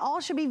 because we all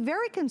should be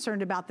very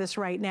concerned about this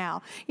right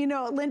now. You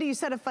know, Linda, you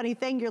said a funny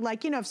thing. You're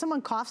like, you know, if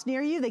someone coughs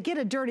near you, they get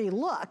a dirty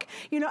look,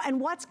 you know, and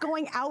what's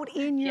going out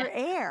in your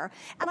air.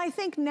 And I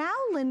think now,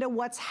 Linda,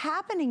 what's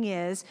happening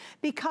is,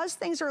 because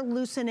things are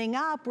loosening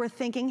up, we're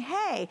thinking,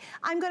 hey,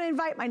 I'm going to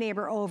invite my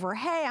neighbor over.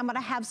 Hey, I'm going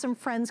to have some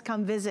friends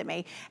come visit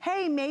me.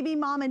 Hey, maybe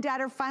mom and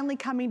dad are finally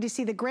coming to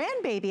see the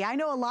grandbaby. I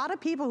know a lot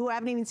of people who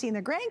haven't even seen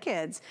their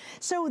grandkids.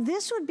 So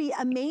this would be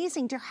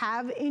amazing to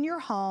have in your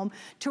home,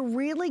 to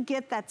really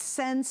get that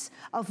sense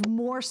of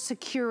more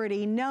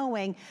security,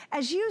 knowing,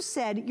 as you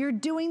said, you're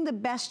doing the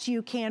best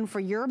you can for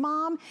your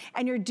mom,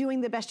 and you're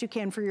doing the best you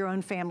can for your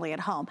own family at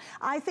home.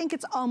 I think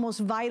it's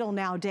almost vital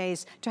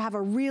nowadays to have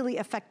a really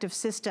effective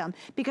system,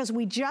 because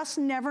we just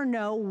never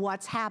know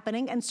what's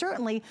happening, and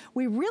certainly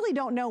we really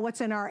don't know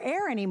what's in our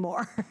air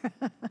anymore.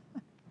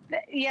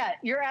 Yeah,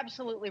 you're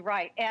absolutely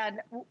right. And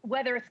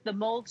whether it's the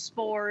mold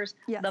spores,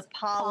 the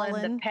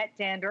pollen, the pet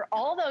dander,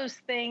 all those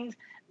things,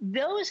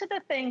 those are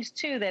the things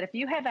too that if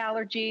you have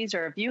allergies,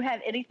 or if you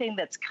have anything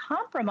that's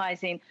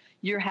compromising,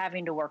 you're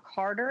having to work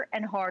harder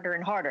and harder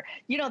and harder.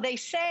 You know, they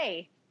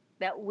say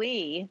that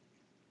we,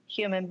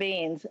 human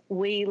beings,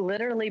 we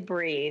literally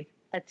breathe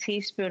a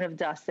teaspoon of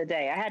dust a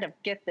day. I had to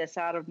get this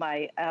out of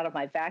my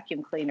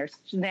vacuum cleaner.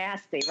 It's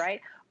nasty,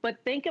 right? But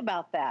think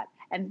about that.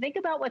 And think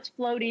about what's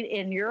floating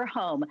in your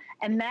home.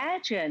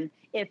 Imagine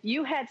if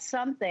you had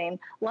something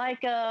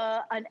like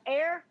an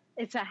air,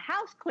 it's a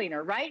house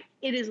cleaner, right?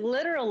 It is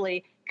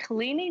literally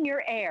cleaning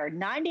your air,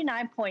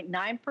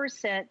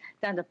 99.9%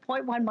 down to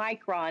 0.1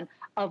 micron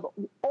of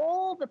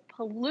all the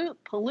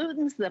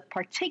pollutants, the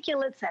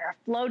particulates that are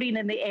floating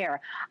in the air.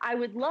 I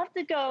would love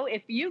to go,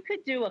 if you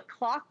could do a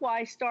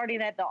clockwise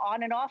starting at the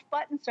on and off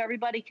button so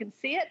everybody can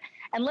see it.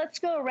 And let's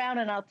go around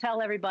and I'll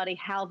tell everybody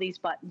how these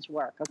buttons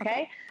work,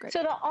 okay?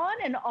 So the on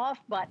and off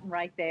button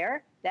right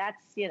there,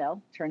 that's, you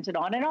know, turns it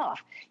on and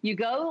off. You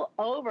go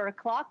over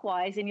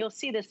clockwise and you'll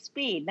see the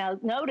speed. Now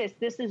notice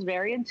this is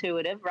very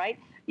intuitive, right?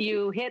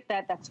 You hit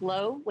that's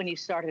low when you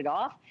start it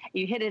off.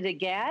 You hit it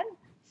again,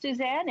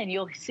 Suzanne, and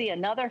you'll see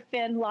another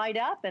fin light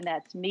up, and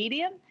that's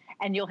medium.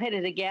 And you'll hit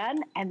it again,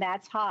 and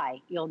that's high.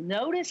 You'll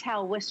notice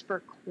how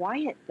whisper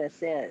quiet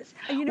this is.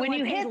 You know when what,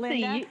 you hit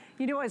Linda,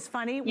 you know what's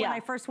funny? When I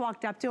first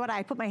walked up to it,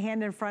 I put my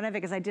hand in front of it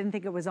because I didn't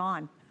think it was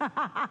on.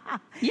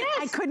 Yes,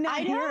 I could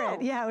not hear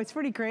it. Yeah, it's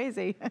pretty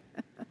crazy.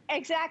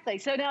 Exactly.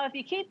 So now if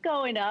you keep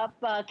going up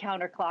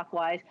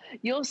counterclockwise,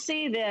 you'll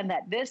see then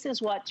that this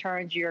is what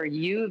turns your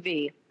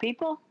UV.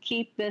 People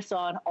keep this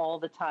on all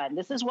the time.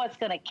 This is what's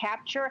going to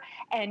capture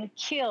and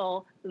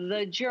kill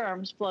the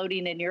germs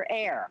floating in your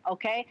air,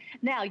 okay?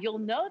 Now, you'll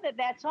know that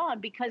that's on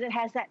because it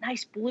has that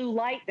nice blue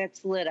light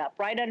that's lit up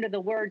right under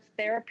the words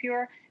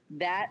TheraPure.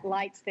 That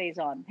light stays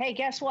on. Hey,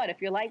 guess what? If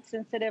you're light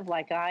sensitive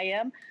like I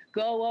am,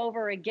 go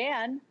over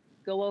again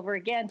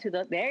to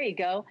the, there you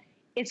go.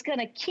 It's going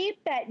to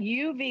keep that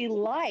UV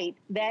light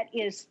that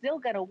is still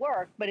going to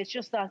work, but it's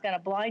just not going to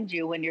blind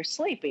you when you're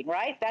sleeping,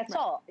 right? That's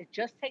all. It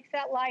just takes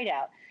that light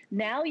out.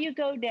 Now you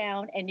go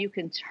down and you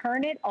can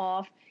turn it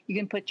off. You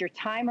can put your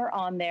timer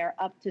on there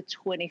up to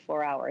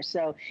 24 hours.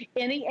 So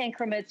any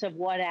increments of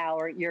 1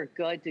 hour, you're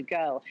good to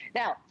go.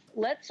 Now,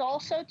 let's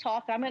also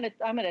talk. I'm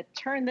gonna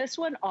turn this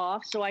one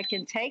off so I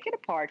can take it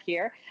apart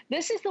here.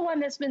 This is the one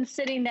that's been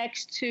sitting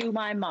next to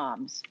my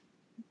mom's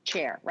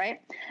chair,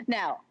 right?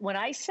 Now, when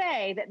I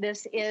say that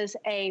this is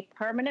a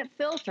permanent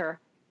filter,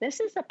 this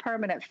is a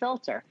permanent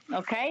filter,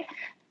 okay?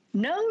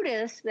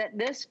 Notice that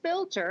this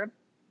filter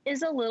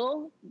is a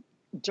little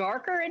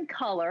darker in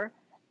color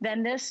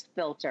than this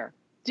filter.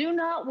 Do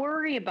not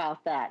worry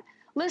about that.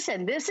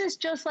 Listen, this is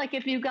just like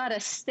if you got a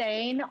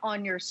stain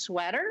on your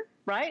sweater,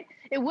 right?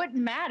 It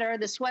wouldn't matter.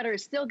 The sweater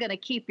is still going to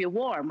keep you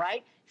warm,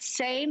 right?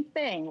 Same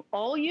thing.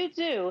 All you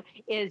do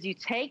is you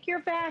take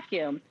your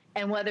vacuum,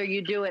 and whether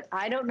you do it,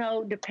 I don't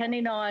know,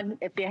 depending on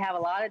if you have a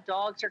lot of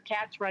dogs or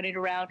cats running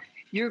around,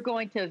 you're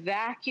going to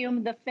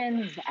vacuum the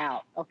fins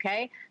out,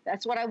 okay?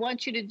 That's what I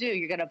want you to do.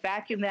 You're going to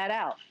vacuum that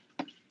out.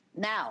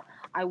 Now,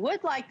 I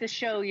would like to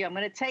show you, I'm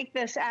going to take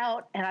this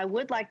out, and I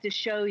would like to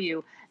show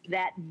you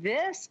that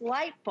this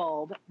light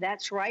bulb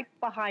that's right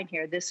behind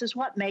here, this is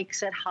what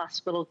makes it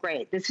hospital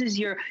grade. This is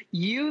your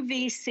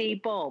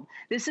UVC bulb.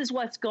 This is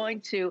what's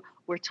going to,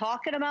 we're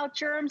talking about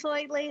germs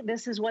lately.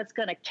 This is what's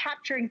going to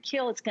capture and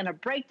kill. It's going to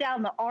break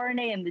down the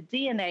RNA and the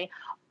DNA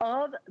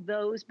of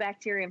those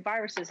bacteria and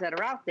viruses that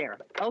are out there.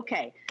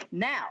 Okay,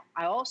 now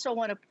I also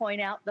want to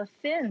point out the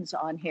fins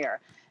on here.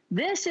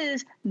 This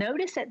is,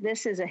 notice that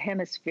this is a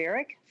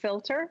hemispheric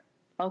filter.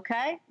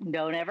 Okay,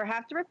 don't ever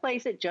have to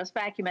replace it, just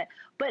vacuum it.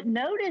 But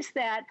notice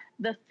that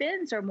the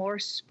fins are more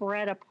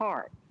spread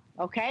apart,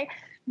 okay?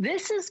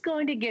 This is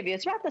going to give you,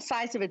 it's about the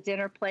size of a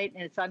dinner plate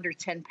and it's under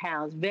 10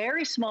 pounds,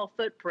 very small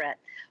footprint.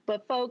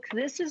 But folks,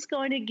 this is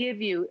going to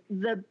give you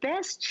the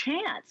best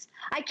chance.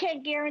 I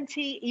can't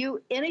guarantee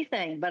you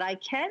anything, but I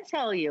can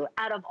tell you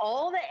out of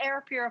all the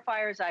air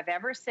purifiers I've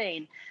ever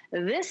seen,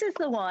 this is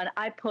the one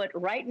I put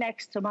right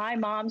next to my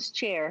mom's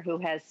chair who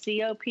has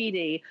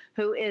COPD,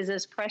 who is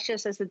as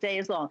precious as the day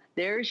is long.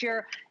 There's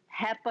your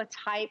HEPA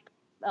type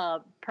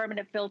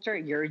permanent filter,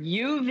 your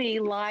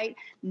UV light.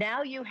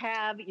 Now you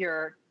have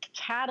your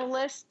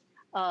catalyst,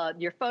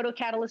 your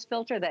photocatalyst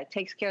filter that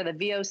takes care of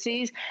the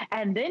VOCs.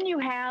 And then you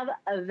have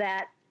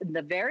that,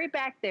 the very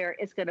back there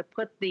is going to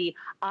put the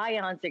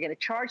ions, they're going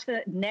to charge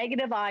the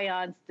negative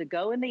ions to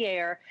go in the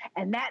air.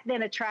 And that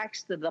then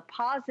attracts to the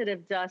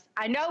positive dust.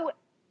 I know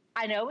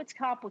it's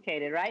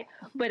complicated, right?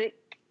 But it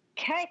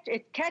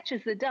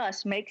catches the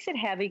dust, makes it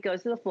heavy,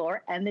 goes to the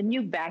floor, and then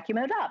you vacuum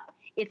it up.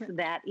 It's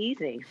that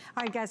easy.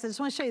 All right, guys, I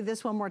just want to show you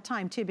this one more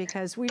time, too,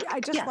 because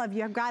I just love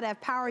you. You've got to have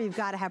power. You've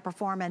got to have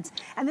performance.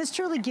 And this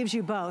truly gives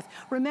you both.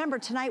 Remember,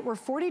 tonight we're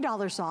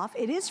 $40 off.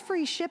 It is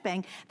free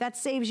shipping. That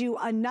saves you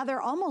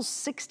another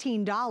almost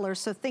 $16,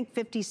 so think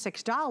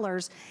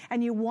 $56.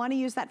 And you want to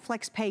use that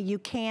flex pay, you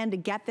can, to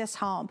get this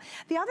home.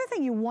 The other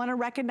thing you want to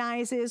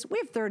recognize is we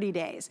have 30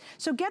 days.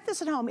 So get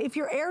this at home. If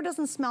your air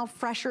doesn't smell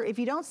fresher, if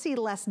you don't see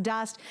less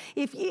dust,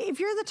 if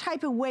you're the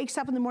type who wakes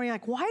up in the morning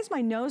like, why is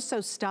my nose so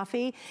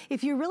stuffy?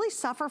 If you really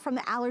suffer from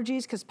the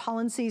allergies, because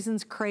pollen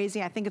season's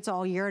crazy, I think it's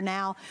all year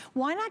now,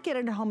 why not get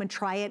it at home and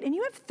try it? And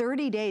you have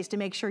 30 days to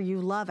make sure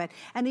you love it.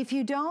 And if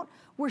you don't,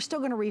 we're still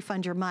going to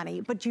refund your money,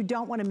 but you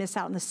don't want to miss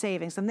out on the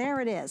savings. And there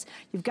it is.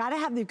 You've got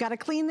to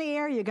clean the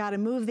air, you got to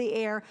move the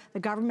air. The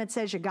government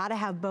says you got to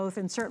have both,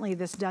 and certainly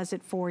this does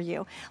it for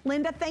you.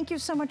 Linda, thank you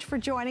so much for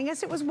joining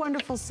us. It was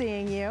wonderful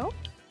seeing you.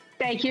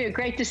 Thank you.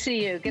 Great to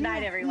see you. Good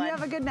night, everyone. You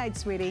have a good night,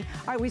 sweetie.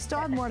 All right, we still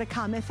have more to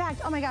come. In fact,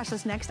 oh my gosh,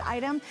 this next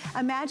item,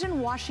 imagine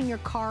washing your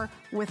car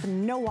with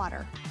no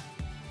water.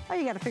 Oh,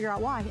 you got to figure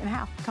out why and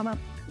how. Come up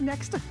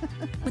next.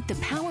 With the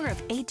power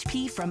of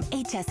HP from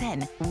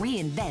HSN,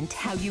 reinvent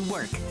how you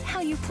work, how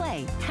you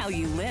play, how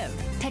you live.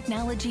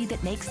 Technology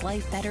that makes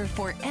life better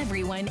for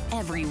everyone,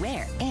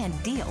 everywhere, and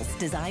deals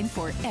designed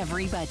for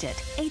every budget.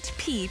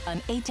 HP on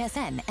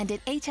HSN and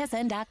at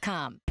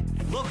hsn.com.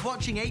 Love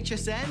watching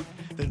HSN?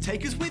 Then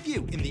take us with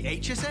you in the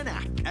HSN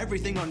app.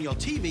 Everything on your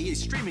TV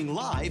is streaming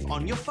live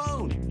on your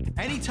phone.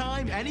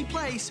 Anytime, any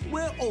place,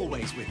 we're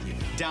always with you.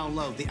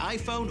 Download the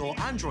iPhone or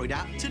Android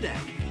app today.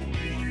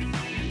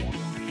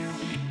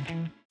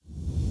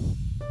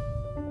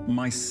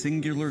 My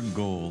singular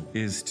goal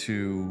is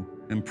to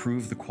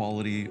improve the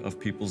quality of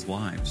people's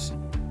lives.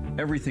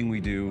 Everything we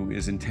do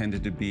is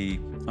intended to be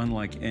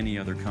unlike any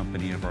other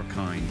company of our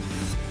kind.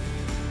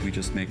 We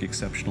just make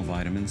exceptional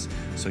vitamins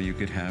so you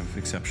could have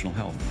exceptional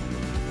health.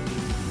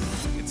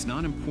 It's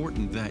not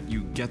important that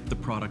you get the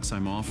products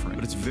I'm offering,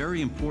 but it's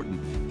very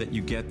important that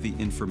you get the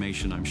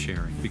information I'm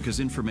sharing, because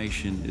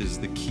information is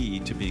the key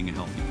to being a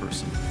healthy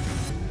person.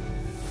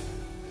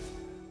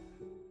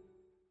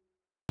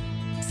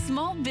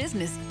 Small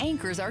business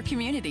anchors our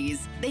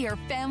communities. They are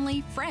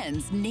family,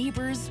 friends,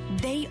 neighbors.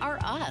 They are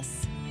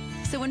us.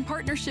 So in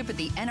partnership with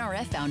the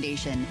NRF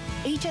Foundation,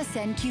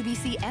 HSN,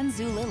 QVC, and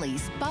Zulily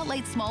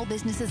spotlight small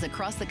businesses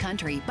across the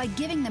country by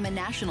giving them a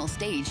national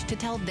stage to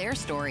tell their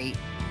story.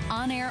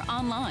 On air,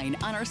 online,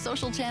 on our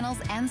social channels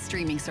and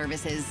streaming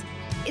services.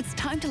 It's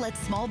time to let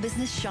small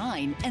business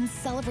shine and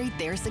celebrate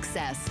their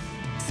success.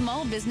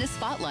 Small Business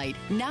Spotlight,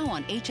 now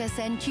on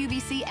HSN,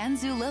 QVC, and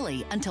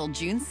Zulily until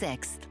June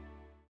 6th.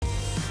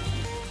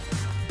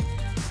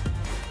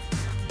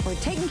 We're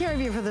taking care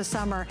of you for the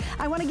summer.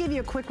 I want to give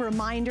you a quick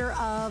reminder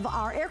of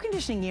our air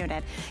conditioning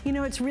unit. You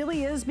know, it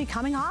really is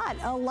becoming hot.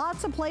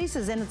 Lots of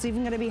places, and it's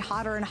even going to be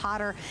hotter and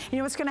hotter. You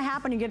know what's going to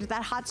happen? You get to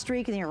that hot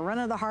streak and you're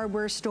running to the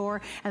hardware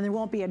store and there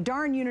won't be a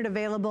darn unit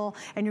available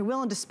and you're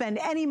willing to spend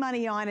any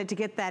money on it to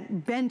get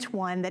that bent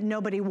one that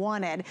nobody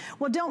wanted.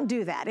 Well, don't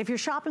do that. If you're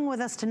shopping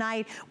with us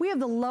tonight, we have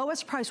the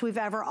lowest price we've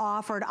ever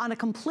offered on a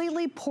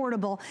completely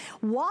portable,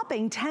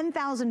 whopping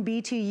 10,000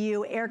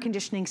 BTU air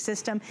conditioning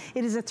system.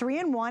 It is a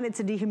 3-in-1. It's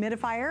a dehumidifier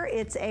humidifier.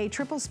 It's a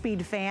triple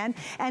speed fan,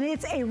 and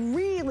it's a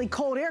really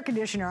cold air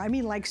conditioner. I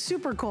mean, like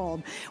super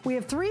cold. We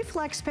have 3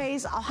 flex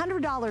pays,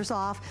 $100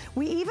 off.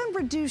 We even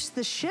reduced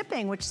the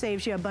shipping, which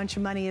saves you a bunch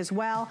of money as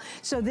well.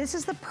 So this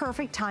is the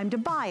perfect time to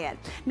buy it.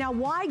 Now,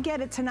 why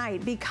get it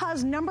tonight?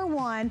 Because number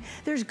one,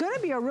 there's gonna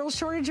be a real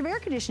shortage of air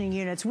conditioning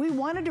units. We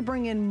wanted to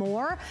bring in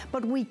more,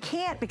 but we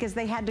can't because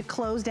they had to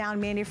close down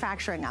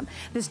manufacturing them.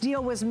 This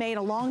deal was made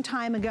a long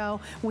time ago.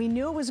 We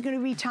knew it was gonna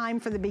be time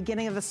for the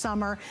beginning of the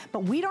summer,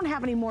 but we don't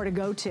have any more to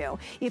go to.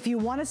 If you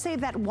wanna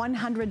save that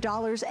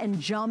 $100 and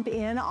jump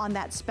in on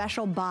that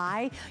special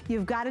buy,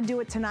 you've gotta do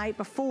it tonight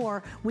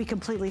before we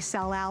completely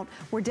sell out.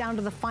 We're down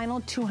to the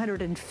final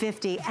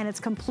 250, and it's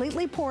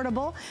completely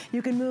portable.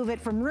 You can move it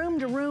from room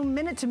to room,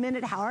 minute to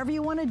minute, however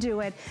you wanna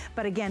do it.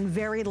 But again,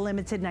 very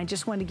limited, and I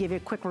just wanted to give you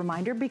a quick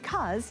reminder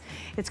because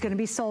it's gonna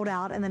be sold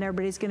out, and then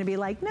everybody's gonna be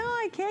like, no,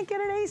 I can't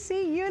get an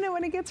AC unit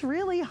when it gets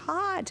really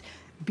hot.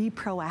 Be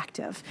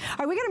proactive. All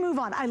right, we gotta move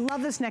on. I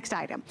love this next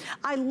item.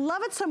 I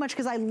love it so much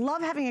because I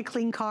love having a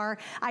clean car.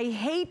 I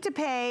hate to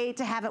pay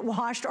to have it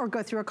washed or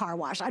go through a car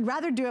wash. I'd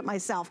rather do it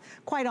myself,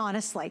 quite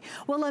honestly.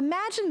 Well,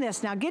 imagine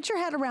this now. Get your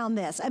head around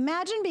this.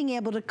 Imagine being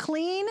able to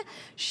clean,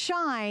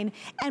 shine,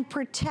 and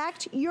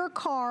protect your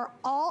car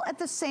all at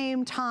the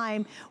same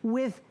time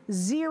with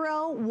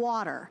 0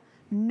 water.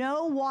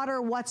 No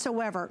water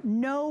whatsoever,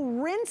 no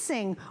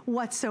rinsing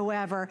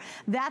whatsoever.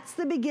 That's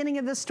the beginning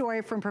of the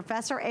story from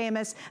Professor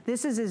Amos.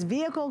 This is his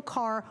vehicle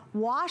car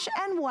wash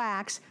and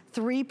wax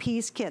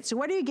 3-piece kit. So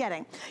what are you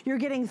getting? You're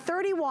getting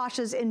 30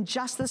 washes in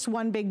just this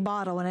one big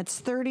bottle, and it's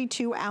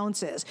 32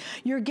 ounces.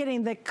 You're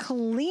getting the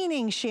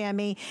cleaning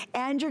chamois,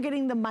 and you're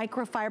getting the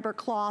microfiber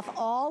cloth,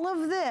 all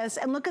of this.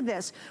 And look at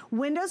this,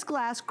 windows,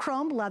 glass,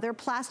 chrome, leather,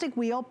 plastic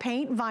wheel,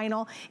 paint,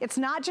 vinyl. It's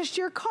not just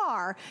your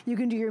car. You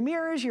can do your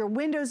mirrors, your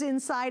windows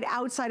inside,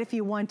 outside if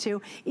you want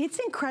to. It's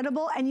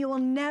incredible, and you will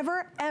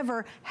never,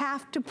 ever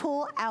have to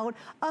pull out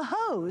a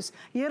hose.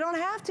 You don't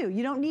have to.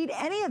 You don't need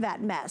any of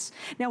that mess.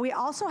 Now, we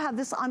also have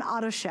this on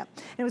auto ship.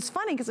 And it was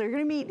funny because you're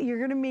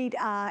gonna meet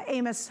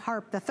Amos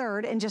Harp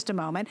III in just a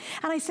moment.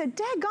 And I said,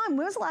 daggone,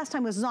 when was the last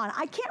time this was on?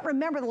 I can't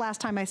remember the last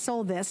time I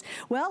sold this.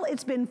 Well,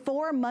 it's been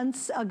 4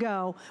 months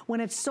ago when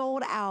it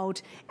sold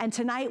out. And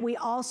tonight we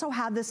also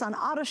have this on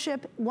auto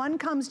ship. One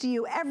comes to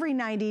you every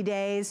 90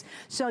 days,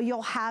 so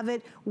you'll have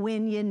it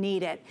when you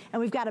need it. And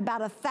we've got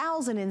about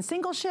 1,000 in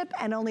single ship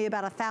and only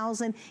about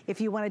 1,000 if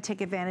you want to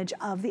take advantage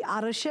of the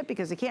auto ship,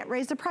 because they can't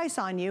raise the price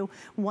on you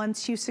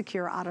once you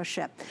secure auto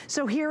ship.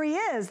 So here he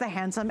is, the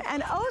handsome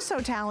and oh so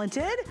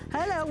talented.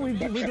 Hello, we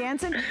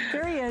dancing.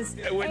 There he is.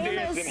 We're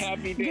Amos, dancing.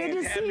 Happy dance.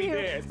 good to Happy see you.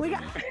 Dance. We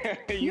got.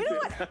 You know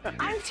what?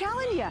 I'm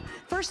telling you.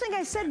 First thing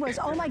I said was,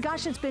 "Oh my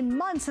gosh, it's been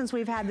months since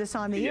we've had this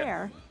on the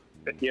air."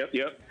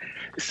 Yep.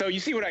 So you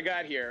see what I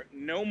got here?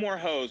 No more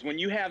hose. When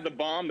you have the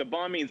bomb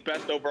means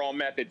best overall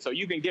method. So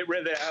you can get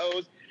rid of that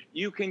hose.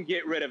 You can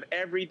get rid of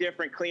every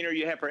different cleaner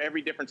you have for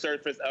every different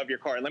surface of your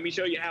car. Let me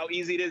show you how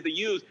easy it is to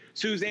use.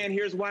 Suzanne,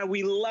 here's why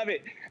we love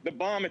it. The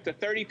bomb, it's a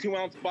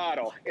 32-ounce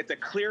bottle. It's a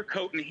clear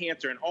coat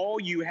enhancer, and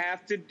all you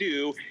have to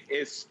do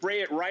is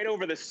spray it right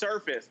over the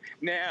surface.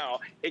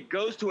 Now, it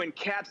goes to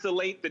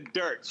encapsulate the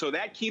dirt, so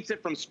that keeps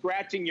it from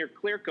scratching your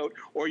clear coat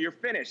or your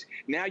finish.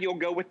 Now you'll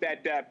go with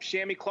that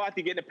chamois cloth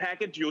you get in the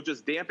package. You'll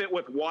just damp it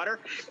with water,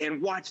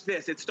 and watch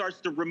this. It starts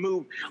to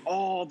remove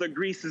all the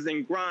greases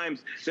and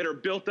grimes that are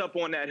built up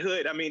on that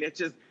hood. I mean, it's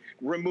just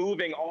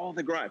removing all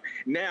the grime.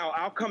 Now,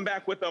 I'll come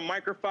back with a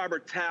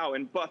microfiber towel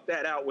and buff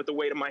that out with the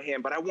weight of my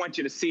hand, but I want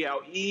you to see how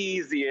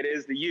easy it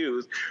is to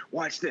use.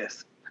 Watch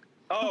this.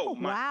 Oh,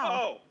 my,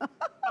 wow.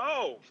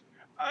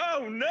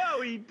 Oh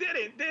no, he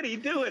didn't. Did he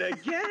do it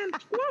again?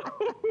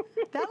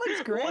 That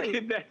looks great. Look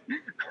at that.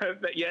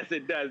 Yes,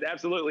 it does.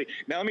 Absolutely.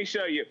 Now let me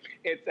show you.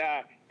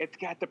 It's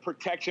got the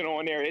protection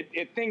on there.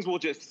 Things will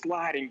just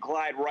slide and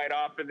glide right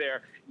off of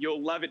there.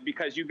 You'll love it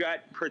because you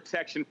got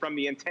protection from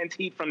the intense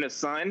heat from the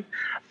sun,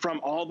 from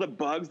all the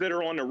bugs that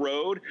are on the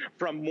road,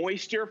 from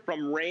moisture,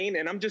 from rain,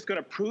 and I'm just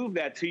gonna prove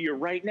that to you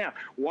right now.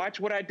 Watch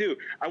what I do.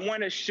 I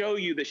wanna show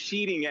you the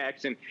sheeting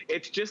action.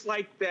 It's just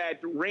like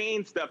that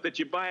rain stuff that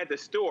you buy at the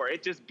store.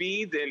 It just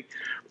beads and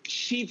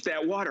sheets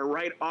that water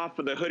right off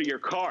of the hood of your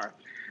car.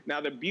 Now,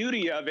 the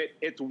beauty of it,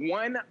 it's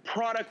one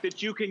product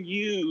that you can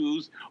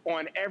use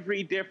on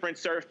every different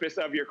surface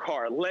of your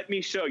car. Let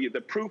me show you.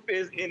 The proof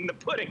is in the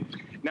pudding.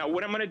 Now,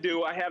 what I'm going to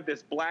do, I have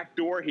this black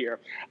door here.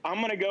 I'm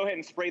going to go ahead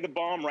and spray the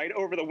balm right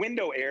over the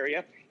window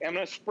area. And I'm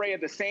going to spray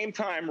at the same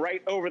time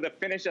right over the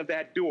finish of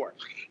that door.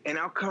 And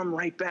I'll come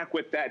right back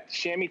with that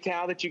chamois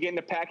towel that you get in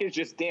the package,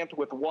 just damped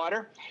with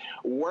water.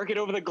 Work it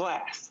over the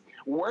glass.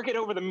 Work it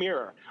over the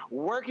mirror.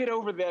 Work it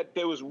over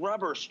those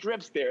rubber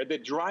strips there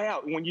that dry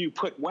out when you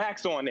put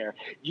wax on there.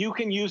 You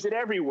can use it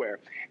everywhere.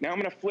 Now I'm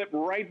going to flip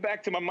right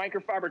back to my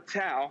microfiber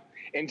towel,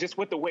 and just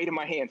with the weight of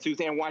my hand,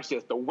 Suzanne, watch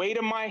this. The weight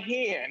of my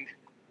hand,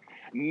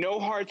 no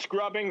hard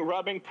scrubbing,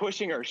 rubbing,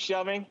 pushing, or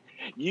shoving.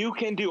 You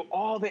can do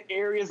all the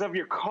areas of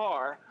your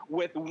car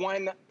with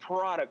one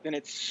product, and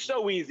it's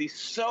so easy,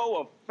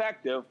 so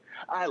effective.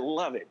 I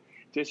love it.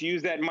 Just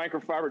use that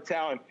microfiber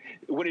towel. And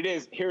what it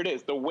is, here it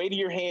is. The weight of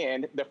your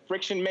hand, the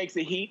friction makes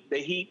the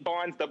heat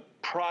bonds the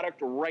product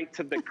right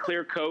to the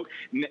clear coat.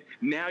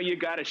 Now you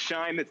got a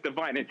shine that's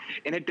divine.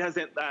 And it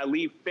doesn't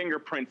leave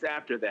fingerprints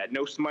after that.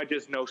 No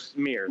smudges, no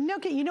smears. No,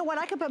 okay, you know what?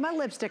 I could put my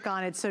lipstick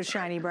on. It's so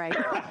shiny bright.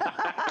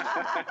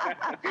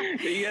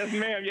 Yes,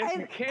 ma'am. Yes,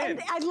 you can.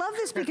 And I love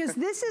this because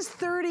this is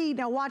 30,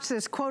 now watch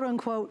this, quote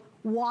unquote,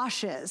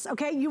 washes,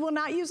 okay? You will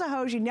not use a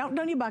hose, you don't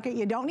need a bucket,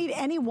 you don't need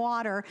any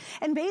water,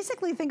 and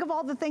basically think of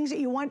all the things that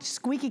you want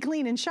squeaky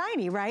clean and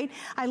shiny, right?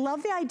 I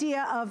love the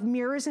idea of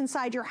mirrors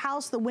inside your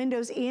house, the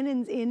windows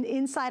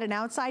inside and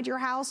outside your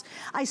house.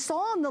 I saw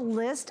on the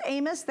list,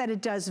 Amos, that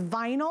it does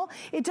vinyl.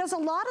 It does a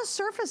lot of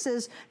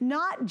surfaces,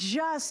 not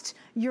just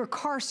your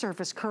car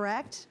surface,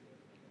 correct?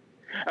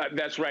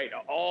 That's right.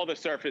 All the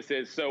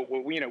surfaces. So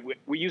we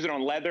use it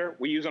on leather,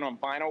 we use it on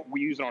vinyl, we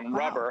use it on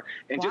rubber.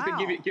 And just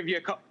to give you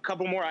a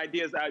couple more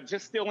ideas,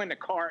 just still in the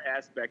car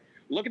aspect.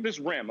 Look at this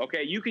rim,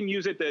 okay? You can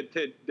use it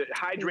to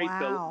hydrate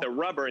the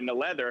rubber and the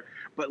leather,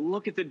 but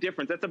look at the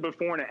difference. That's a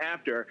before and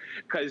after,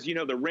 because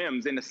the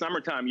rims in the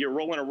summertime, you're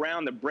rolling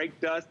around, the brake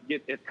dust,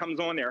 it comes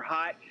on there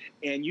hot,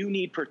 and you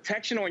need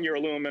protection on your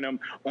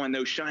aluminum on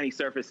those shiny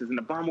surfaces, and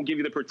the balm will give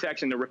you the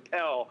protection to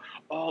repel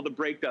all the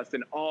brake dust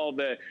and all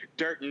the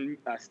dirt and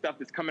stuff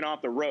that's coming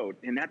off the road,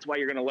 and that's why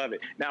you're gonna love it.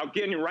 Now,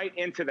 getting right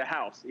into the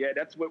house,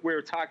 that's what we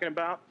were talking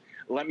about.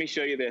 Let me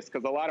show you this,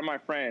 because a lot of my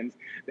friends,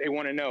 they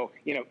want to know,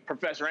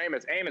 Professor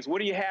Amos, what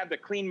do you have to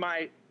clean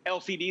my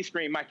LCD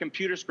screen, my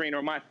computer screen,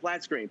 or my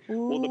flat screen?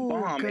 Ooh, well, the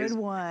balm good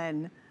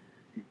one.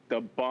 The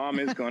balm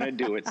is going to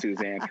do it,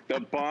 Suzanne. The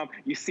balm.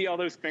 You see all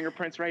those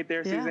fingerprints right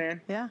there, Suzanne?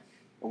 Yeah.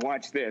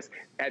 Watch this.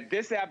 At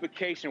this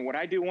application, what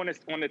I do on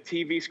the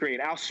TV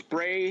screen, I'll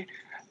spray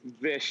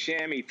the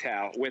chamois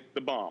towel with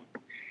the balm,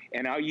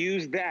 and I'll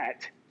use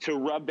that to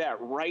rub that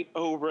right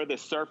over the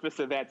surface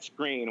of that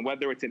screen,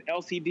 whether it's an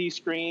LCD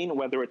screen,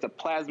 whether it's a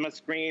plasma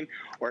screen,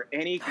 or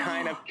any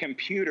kind of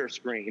computer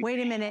screen.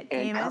 Wait a minute,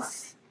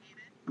 Amos.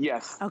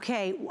 Yes.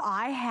 Okay,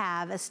 I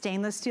have a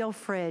stainless steel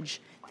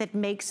fridge that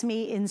makes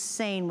me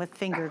insane with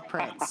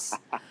fingerprints.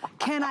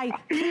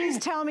 Please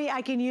tell me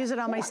I can use it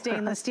on my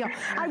stainless steel.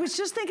 I was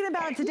just thinking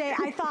about it today.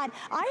 I thought,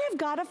 I have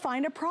got to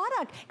find a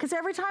product, because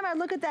every time I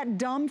look at that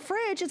dumb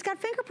fridge, it's got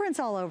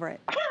fingerprints all over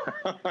it.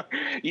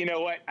 You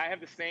know what? I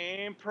have the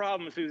same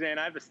problem, Suzanne.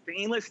 I have a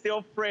stainless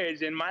steel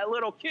fridge, and my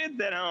little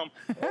kids at home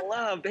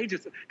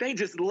they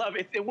just love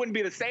it. It wouldn't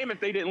be the same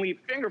if they didn't leave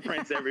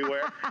fingerprints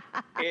everywhere.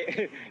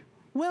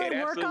 Will it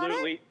work on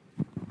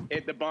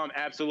it? The balm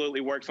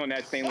absolutely works on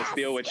that stainless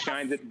steel. It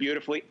shines it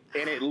beautifully,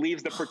 and it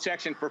leaves the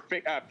protection for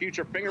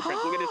future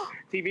fingerprints. Look at this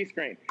TV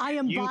screen. I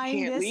am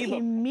buying this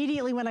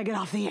immediately when I get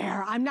off the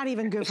air. I'm not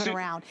even goofing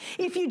around.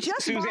 If you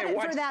just bought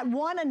it for that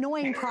one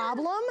annoying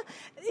problem,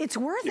 it's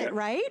worth it,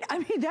 right? I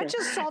mean, that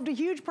just solved a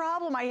huge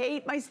problem. I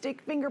hate my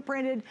stick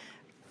fingerprinted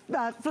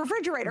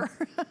refrigerator.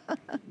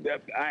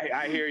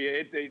 I hear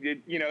you.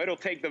 It'll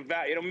take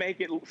it'll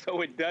make it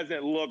so it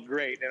doesn't look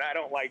great, and I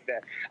don't like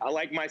that. I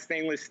like my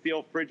stainless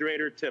steel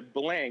refrigerator to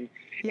bling,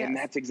 and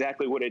that's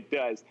exactly what it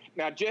does.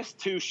 Now, just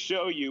to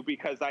show you,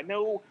 because I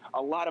know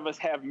a lot of us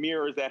have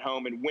mirrors at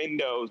home and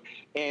windows,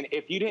 and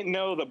if you didn't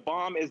know, the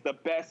balm is the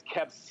best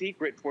kept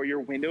secret for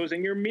your windows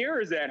and your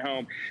mirrors at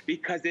home,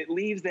 because it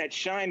leaves that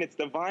shine, it's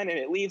divine, and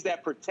it leaves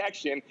that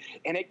protection,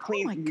 and it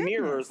cleans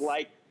mirrors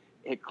like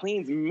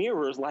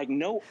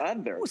no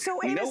other. So,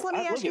 Amos, let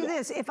me ask you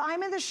this. If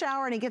I'm in the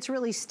shower and it gets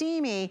really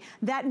steamy,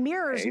 that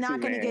mirror's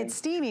not going to get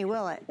steamy,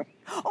 will it?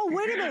 Oh,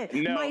 wait a minute.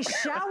 No. My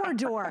shower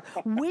door.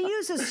 We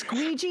use a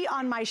squeegee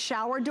on my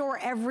shower door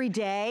every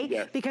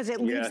day because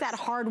it leaves that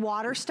hard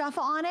water stuff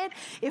on it.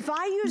 If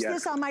I use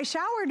this on my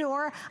shower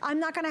door,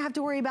 I'm not going to have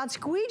to worry about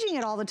squeegeeing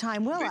it all the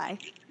time, will I?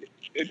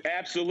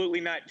 Absolutely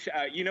not.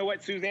 You know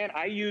what, Suzanne?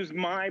 I use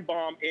my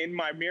balm in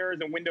my mirrors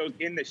and windows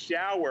in the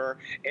shower,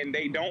 and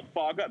they don't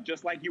fog up.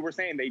 Just like you were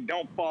saying, they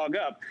don't fog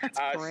up.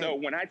 So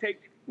when I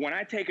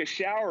take a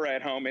shower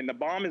at home and the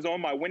balm is on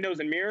my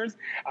windows and mirrors,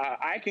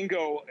 I can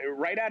go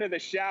right out of the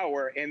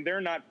shower and they're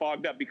not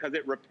fogged up, because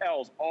it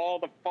repels all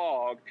the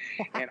fog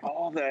and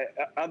all the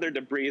other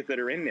debris that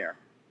are in there.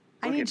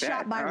 I need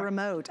shop by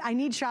remote. I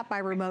need shop by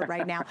remote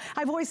right now.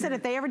 I've always said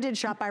if they ever did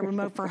shop by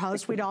remote for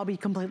hosts, we'd all be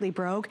completely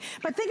broke.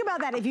 But think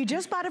about that. If you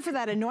just bought it for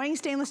that annoying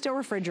stainless steel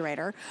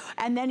refrigerator,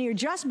 and then you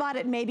just bought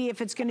it maybe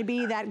if it's going to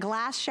be that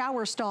glass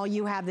shower stall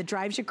you have that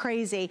drives you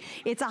crazy,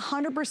 it's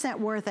 100%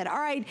 worth it. All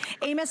right,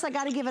 Amos, I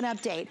got to give an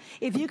update.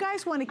 If you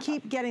guys want to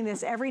keep getting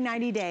this every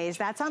 90 days,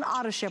 that's on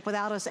auto ship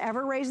without us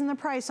ever raising the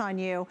price on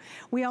you.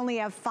 We only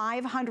have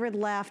 500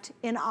 left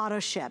in auto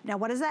ship. Now,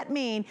 what does that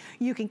mean?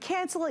 You can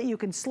cancel it. You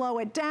can slow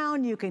it down.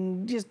 down, you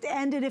can just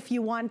end it if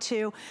you want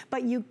to,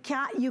 but you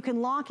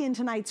can lock in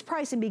tonight's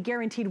price and be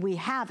guaranteed we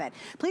have it.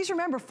 Please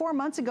remember, 4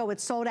 months ago it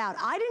sold out.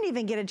 I didn't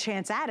even get a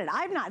chance at it.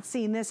 I've not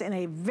seen this in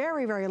a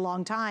very, very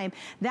long time.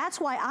 That's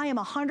why I am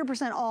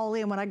 100% all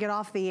in when I get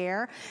off the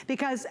air,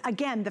 because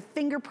again, the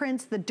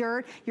fingerprints, the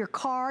dirt, your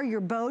car,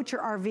 your boat,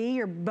 your RV,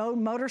 your boat,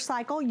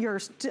 motorcycle, your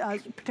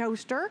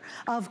toaster,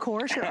 of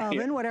course, your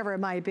oven, whatever it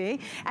might be.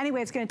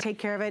 Anyway, it's gonna take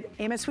care of it.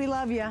 Amos, we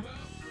love you.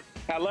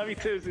 I love you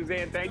too,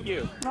 Suzanne. Thank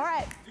you. All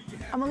right.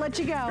 I'm gonna let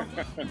you go.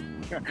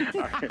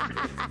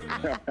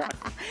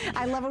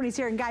 I love it when he's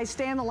here. And guys,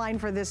 stay on the line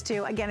for this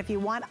too. Again, if you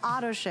want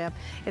auto ship,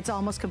 it's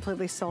almost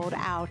completely sold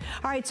out.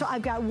 All right, so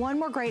I've got one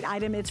more great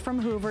item. It's from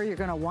Hoover. You're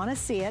gonna wanna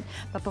see it.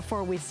 But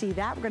before we see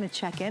that, we're gonna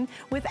check in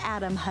with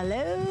Adam.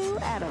 Hello,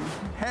 Adam.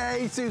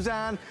 Hey,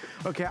 Suzanne.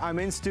 Okay, I'm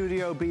in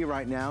Studio B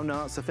right now.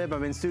 No, it's a fib.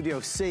 I'm in Studio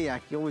C. I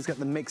always get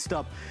them mixed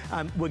up.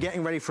 We're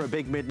getting ready for a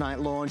big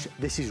midnight launch.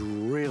 This is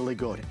really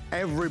good.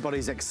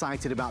 Everybody's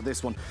excited about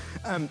this one.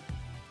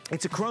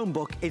 It's a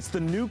Chromebook. It's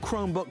the new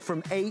Chromebook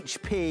from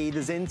HP.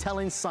 There's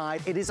Intel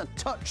inside. It is a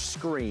touch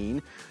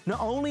screen. Not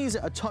only is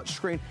it a touch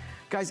screen,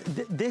 guys,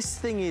 this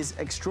thing is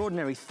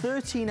extraordinary.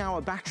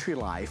 13-hour battery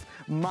life,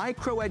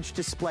 micro edge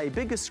display,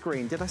 bigger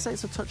screen. Did I say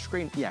it's a touch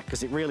screen? Yeah,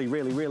 because it really,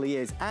 really, really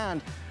is.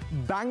 And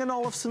Bang &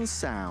 Olufsen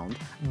sound,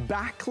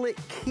 backlit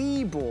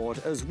keyboard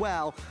as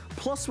well.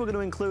 Plus, we're going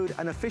to include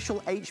an official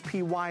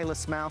HP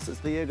wireless mouse. It's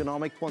the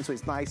ergonomic one, so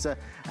it's nicer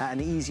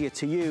and easier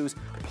to use.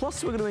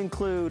 Plus, we're going to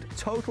include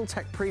Total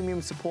Tech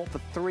Premium support for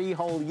 3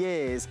 whole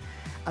years.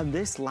 And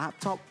this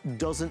laptop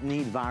doesn't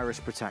need virus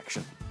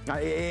protection.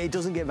 It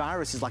doesn't get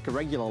viruses like a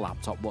regular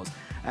laptop would.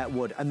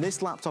 And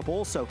this laptop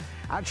also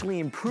actually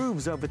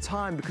improves over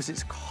time because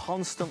it's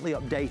constantly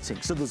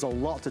updating. So there's a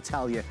lot to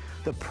tell you.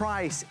 The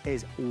price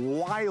is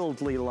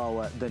wildly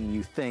lower than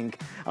you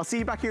think. I'll see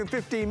you back here in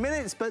 15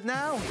 minutes, but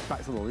now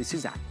back to Lily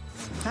Suzanne.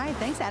 All right,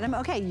 thanks, Adam.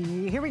 Okay,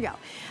 here we go.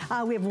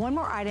 We have one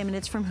more item, and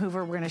it's from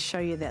Hoover. We're gonna show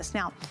you this.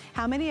 Now,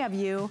 how many of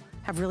you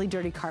have really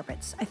dirty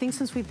carpets? I think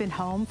since we've been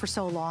home for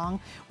so long,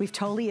 we've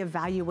totally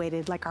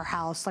evaluated like our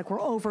house, like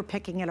we're over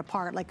picking it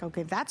apart. Like,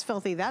 okay, that's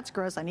filthy, that's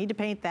gross, I need to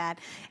paint that.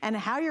 And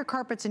how your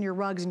carpets and your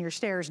rugs and your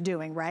stairs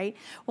doing, right?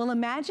 Well,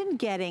 imagine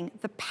getting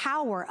the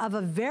power of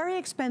a very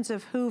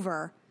expensive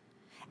Hoover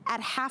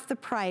at half the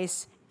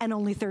price and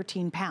only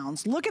 13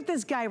 pounds. Look at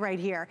this guy right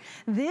here.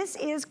 This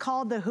is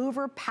called the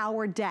Hoover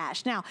Power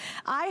Dash. Now,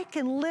 I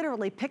can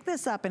literally pick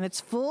this up and it's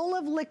full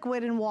of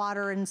liquid and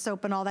water and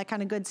soap and all that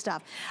kind of good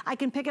stuff. I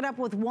can pick it up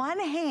with one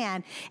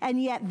hand,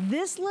 and yet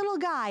this little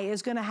guy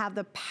is gonna have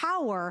the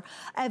power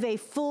of a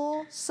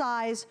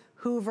full-size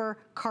Hoover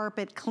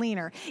carpet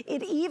cleaner.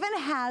 It even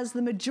has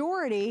the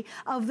majority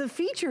of the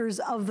features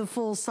of the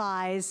full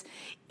size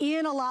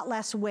in a lot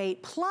less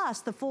weight. Plus,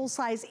 the full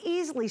size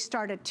easily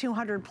start at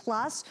 200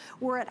 plus.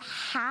 We're at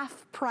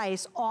half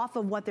price off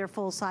of what their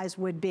full size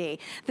would be.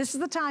 This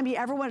is the time you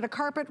ever wanted a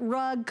carpet,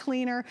 rug,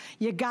 cleaner,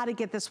 you gotta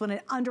get this one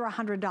at under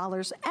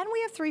 $100. And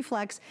we have 3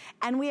 flex,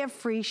 and we have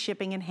free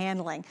shipping and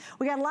handling.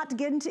 We got a lot to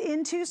get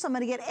into, so I'm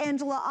gonna get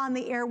Angela on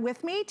the air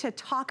with me to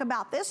talk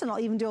about this, and I'll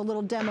even do a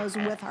little demos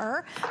with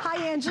her. Hi,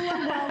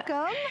 Angela,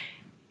 welcome.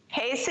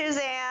 Hey,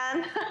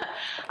 Suzanne.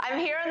 I'm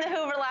here in the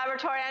Hoover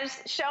Laboratory. I'm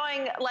just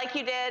showing, like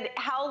you did,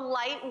 how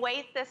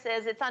lightweight this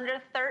is. It's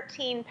under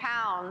 13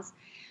 pounds.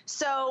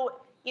 So,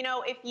 you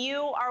know, if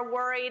you are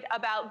worried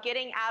about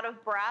getting out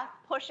of breath,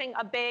 pushing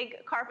a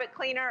big carpet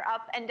cleaner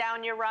up and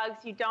down your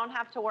rugs, you don't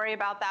have to worry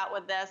about that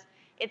with this.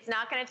 It's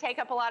not going to take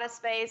up a lot of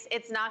space.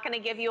 It's not going to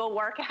give you a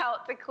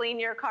workout to clean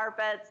your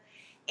carpets.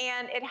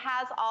 And it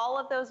has all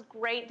of those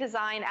great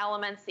design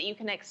elements that you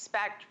can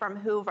expect from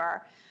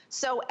Hoover.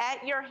 So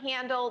at your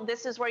handle,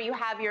 this is where you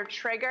have your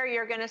trigger.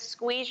 You're gonna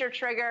squeeze your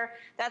trigger.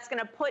 That's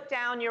gonna put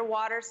down your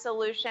water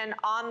solution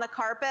on the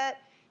carpet.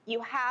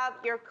 You have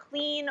your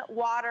clean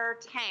water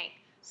tank.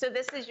 So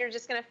this is, you're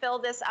just gonna fill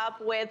this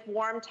up with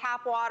warm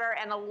tap water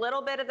and a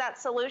little bit of that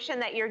solution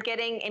that you're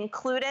getting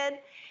included.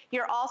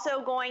 You're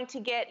also going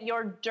to get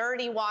your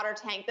dirty water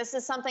tank. This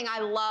is something I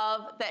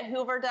love that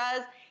Hoover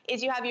does,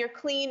 is you have your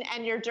clean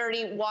and your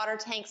dirty water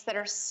tanks that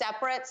are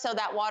separate, so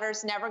that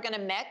water's never gonna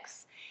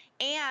mix.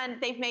 And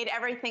they've made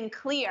everything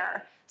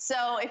clear.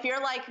 So if you're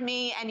like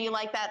me and you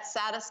like that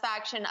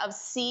satisfaction of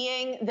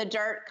seeing the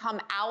dirt come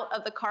out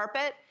of the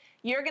carpet,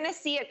 you're gonna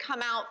see it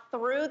come out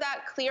through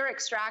that clear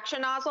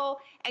extraction nozzle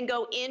and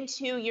go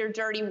into your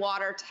dirty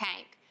water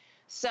tank.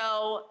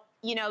 So,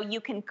 you know, you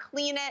can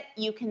clean it,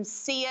 you can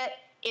see it,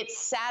 it's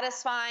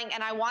satisfying,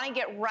 and I wanna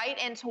get right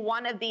into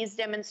one of these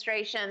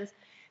demonstrations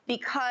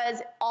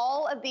because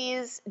all of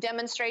these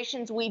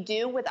demonstrations we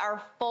do with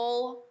our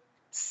full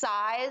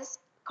size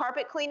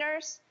carpet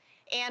cleaners,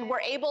 and we're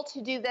able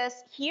to do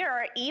this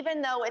here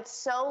even though it's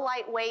so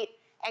lightweight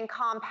and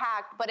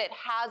compact, but it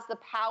has the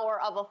power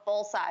of a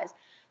full size.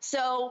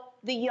 So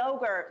the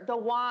yogurt, the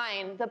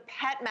wine, the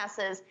pet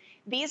messes,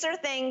 these are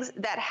things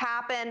that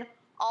happen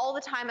all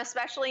the time,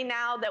 especially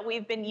now that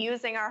we've been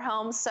using our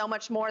homes so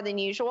much more than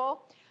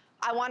usual.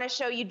 I want to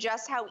show you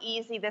just how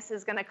easy this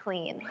is going to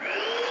clean.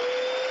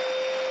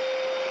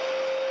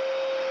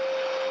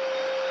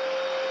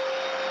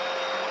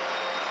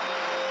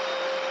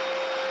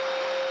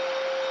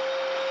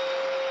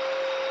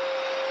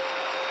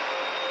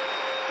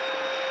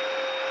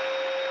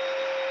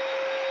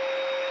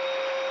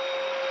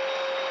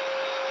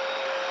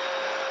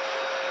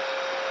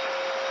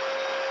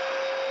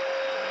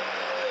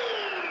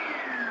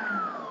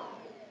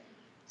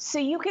 So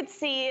you could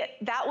see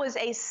that was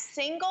a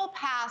single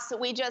pass that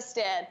we just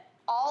did.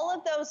 All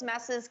of those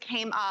messes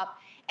came up.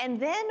 And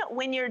then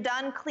when you're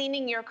done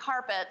cleaning your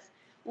carpets,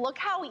 look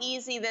how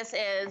easy this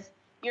is.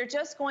 You're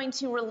just going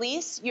to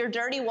release your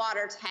dirty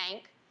water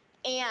tank,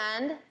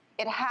 and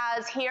it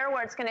has here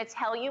where it's gonna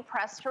tell you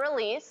press to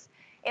release.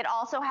 It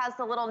also has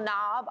the little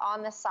knob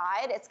on the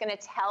side. It's gonna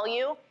tell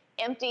you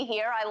empty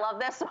here. I love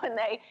this when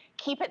they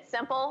keep it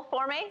simple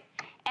for me.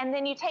 And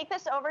then you take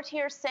this over to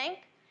your sink,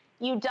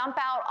 you dump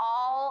out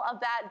all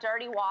of that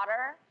dirty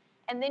water,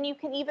 and then you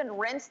can even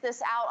rinse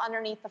this out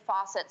underneath the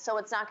faucet so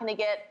it's not gonna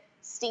get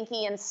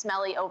stinky and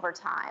smelly over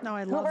time. No,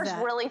 I love Hoover's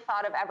that. really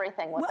thought of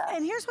everything with this.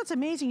 And here's what's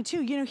amazing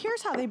too. You know,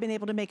 here's how they've been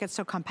able to make it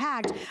so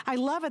compact. I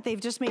love it.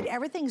 They've just made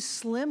everything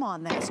slim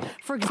on this.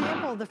 For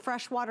example, the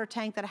freshwater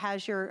tank that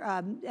has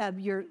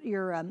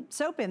your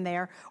soap in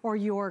there, or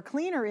your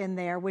cleaner in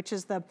there, which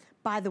is the,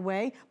 by the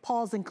way,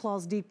 Paws and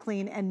Claws Deep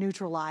Clean and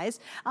Neutralize.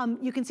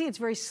 You can see it's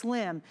very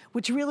slim,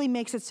 which really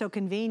makes it so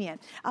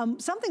convenient.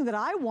 Something that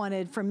I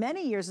wanted for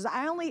many years is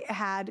I only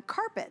had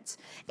carpets.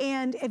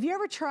 And have you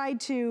ever tried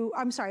to,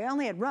 I'm sorry, I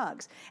only had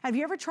rugs. Have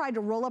you ever tried to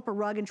roll up a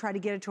rug and try to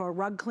get it to a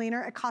rug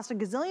cleaner? It costs $1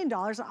 gazillion.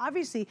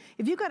 Obviously,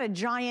 if you've got a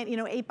giant,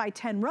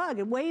 8x10 rug,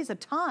 it weighs a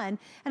ton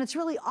and it's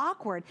really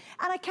awkward.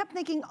 And I kept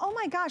thinking, oh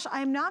my gosh,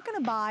 I'm not gonna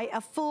buy a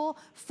full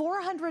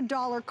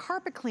 $400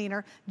 carpet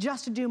cleaner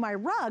just to do my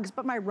rugs,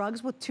 but my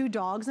rugs with 2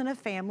 dogs and a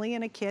family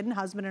and a kid and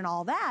husband and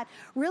all that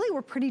really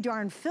were pretty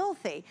darn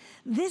filthy.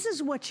 This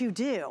is what you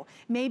do.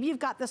 Maybe you've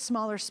got the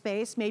smaller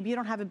space, maybe you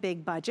don't have a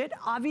big budget.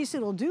 Obviously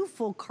it'll do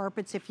full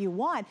carpets if you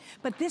want,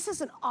 but this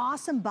is an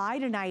awesome buy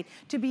tonight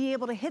to be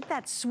able to hit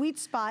that sweet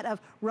spot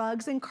of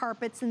rugs and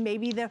carpets and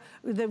maybe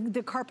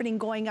the carpeting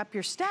going up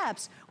your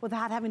steps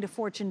without having to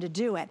fortune to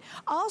do it.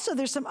 Also,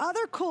 there's some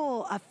other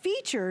cool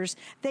features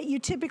that you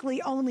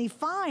typically only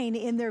find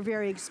in their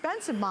very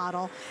expensive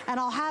model, and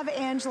I'll have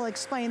Angela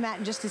explain that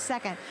in just a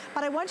second.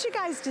 But I want you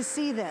guys to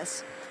see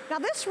this. Now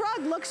this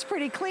rug looks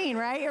pretty clean,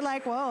 right? You're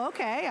like, well,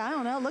 okay, I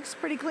don't know, it looks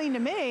pretty clean to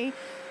me.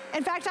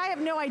 In fact, I have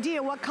no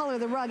idea what color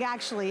the rug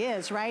actually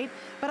is, right?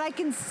 But I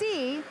can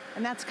see,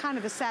 and that's kind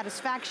of a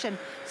satisfaction,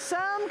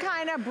 some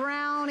kind of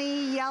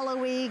browny,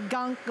 yellowy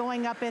gunk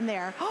going up in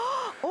there.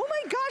 Oh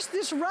my gosh,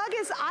 this rug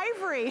is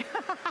ivory.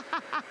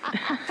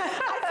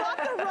 I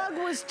thought the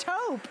rug was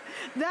taupe.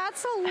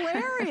 That's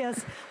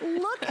hilarious.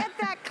 Look at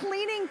that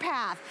cleaning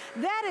path.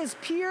 That is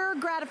pure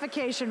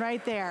gratification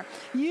right there.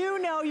 You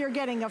know you're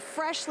getting a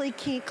freshly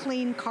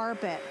clean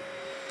carpet.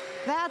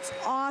 That's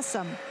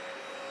awesome.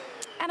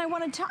 And I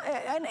want to talk,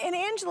 and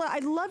Angela,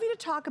 I'd love you to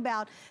talk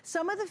about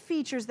some of the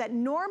features that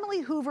normally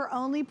Hoover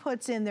only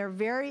puts in their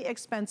very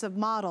expensive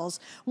models.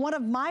 One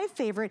of my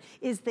favorite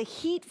is the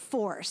heat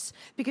force,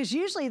 because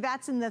usually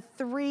that's in the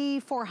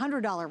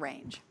 $300–400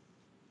 range.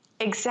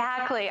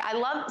 Exactly. I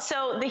love,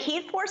 so the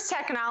heat force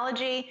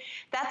technology,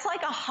 that's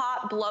like a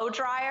hot blow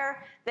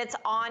dryer that's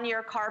on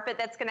your carpet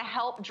that's going to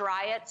help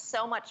dry it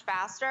so much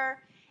faster.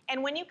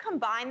 And when you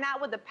combine that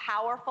with a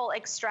powerful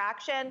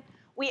extraction,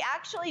 we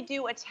actually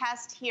do a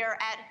test here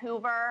at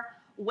Hoover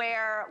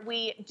where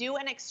we do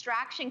an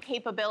extraction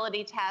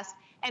capability test.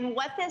 And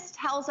what this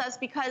tells us,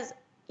 because,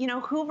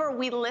 Hoover,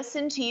 we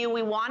listen to you,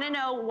 we want to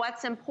know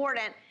what's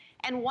important.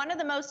 And one of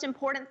the most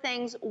important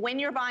things when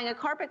you're buying a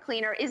carpet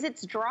cleaner is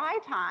its dry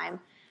time,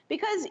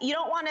 because you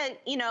don't want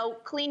to,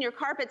 clean your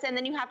carpets and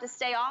then you have to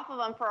stay off of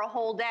them for a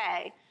whole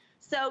day.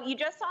 So you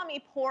just saw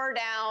me pour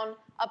down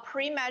a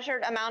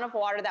pre-measured amount of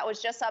water that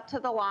was just up to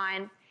the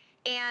line.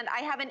 And I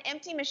have an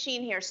empty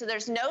machine here, so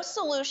there's no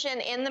solution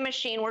in the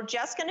machine. We're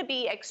just gonna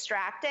be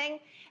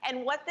extracting.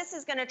 And what this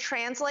is gonna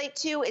translate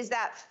to is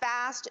that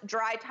fast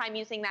dry time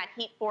using that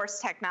heat force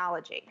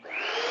technology.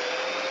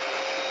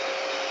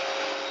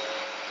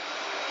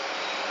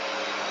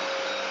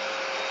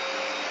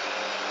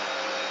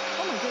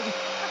 Oh my goodness,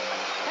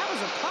 that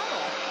was a puddle.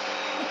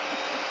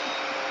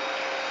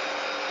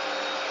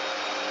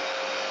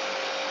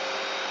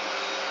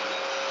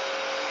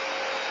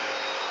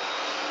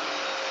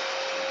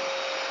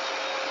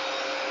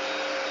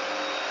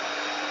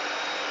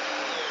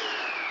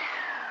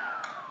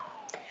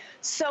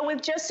 So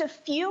with just a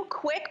few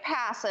quick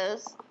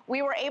passes,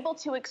 we were able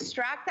to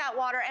extract that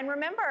water. And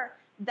remember,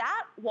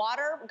 that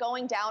water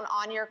going down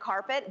on your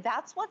carpet,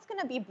 that's what's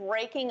gonna be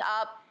breaking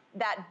up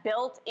that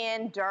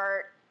built-in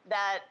dirt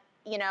that,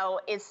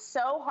 is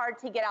so hard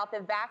to get out. The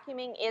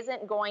vacuuming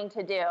isn't going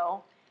to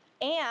do.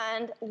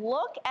 And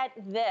look at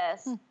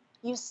this.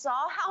 You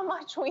saw how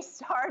much we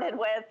started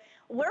with.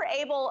 We're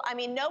able,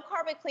 no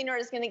carpet cleaner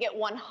is gonna get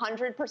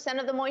 100%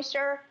 of the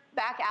moisture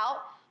back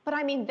out, but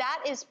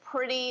that is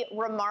pretty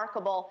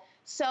remarkable.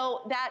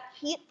 So that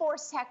heat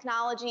force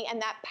technology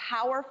and that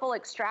powerful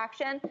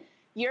extraction,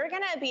 you're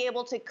gonna be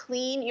able to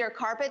clean your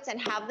carpets and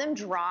have them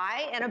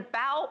dry in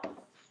about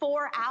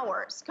 4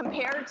 hours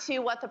compared to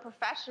what the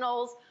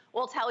professionals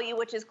will tell you,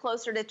 which is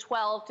closer to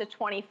 12 to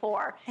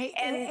 24. Hey,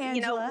 and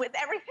Angela, with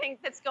everything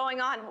that's going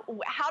on,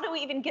 how do we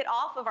even get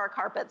off of our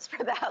carpets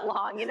for that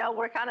long?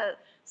 We're kind of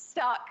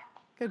stuck.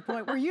 Good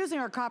point. We're using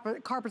our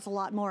carpets a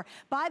lot more.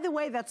 By the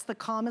way, that's the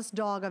calmest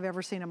dog I've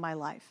ever seen in my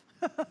life.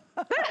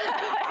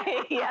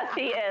 Yes,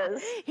 he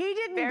is. He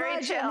didn't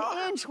budge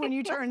an inch when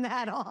you turned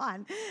that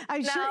on.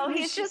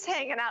 He's just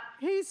hanging out.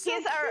 He's so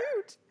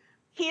cute.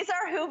 He's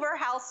our Hoover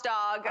house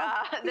dog.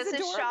 This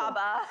is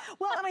Shaba.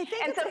 Well, and I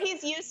think, and so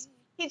he's used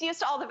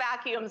to all the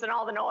vacuums and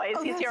all the noise.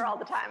 He's here all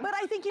the time. But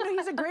I think, you know,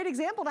 he's a great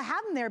example to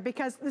have him there,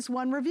 because this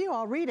one review,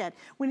 I'll read it.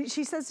 When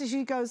she says,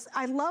 she goes,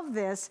 I love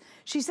this.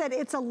 She said,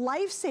 it's a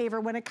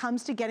lifesaver when it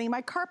comes to getting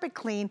my carpet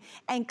clean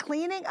and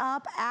cleaning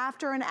up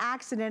after an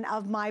accident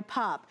of my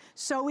pup.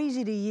 So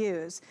easy to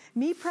use.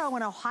 Me Pro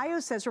in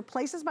Ohio says,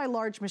 replaces my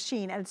large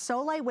machine, and it's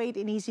so lightweight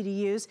and easy to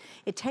use.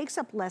 It takes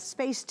up less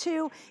space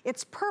too.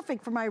 It's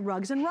perfect for my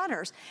rugs and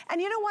runners. And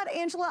you know what,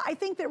 Angela, I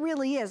think that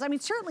really is. I mean,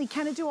 certainly,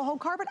 can it do a whole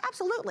carpet?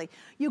 Absolutely.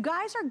 You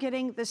guys are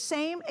getting the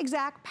same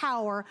exact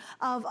power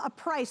of a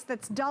price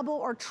that's double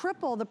or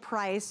triple the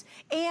price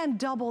and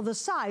double the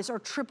size or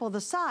triple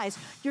the size.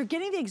 You're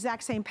getting the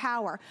exact same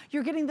power.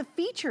 You're getting the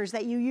features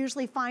that you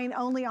usually find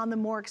only on the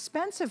more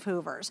expensive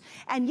Hoovers.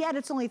 And yet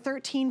it's only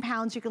 13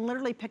 pounds. You can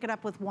literally pick it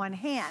up with one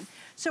hand.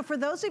 So for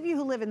those of you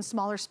who live in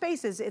smaller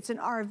spaces, it's an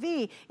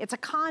RV, it's a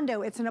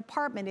condo, it's an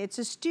apartment, it's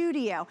a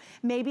studio.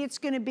 Maybe it's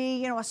gonna be,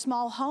 you know, a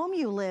small home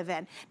you live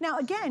in. Now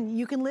again,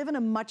 you can live in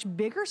a much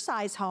bigger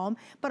size home,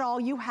 but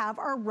all you have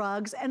are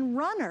rugs and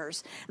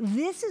runners.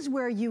 This is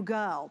where you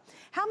go.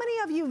 How many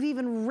of you have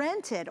even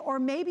rented, or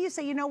maybe you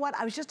say, you know what,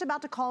 I was just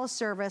about to call a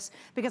service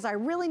because I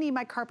really need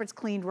my carpets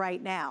cleaned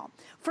right now.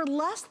 For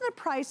less than the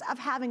price of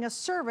having a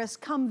service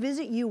come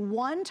visit you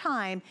one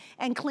time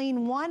and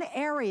clean one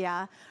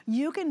area,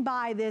 you can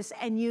buy this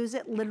and use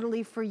it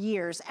literally for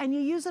years, and you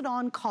use it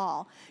on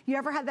call. You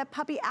ever had that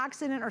puppy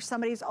accident, or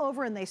somebody's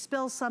over and they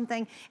spill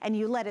something and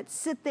you let it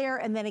sit there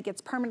and then it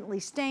gets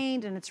permanently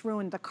stained and it's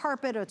ruined the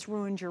carpet or it's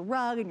ruined your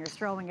rug and you're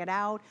throwing it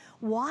out?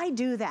 Why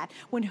do that?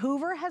 When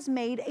Hoover has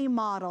made a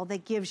model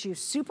that gives you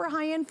super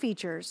high-end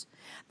features,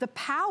 the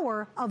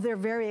power of their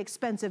very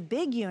expensive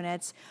big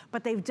units,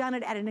 but they've done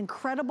it at an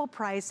incredible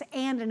price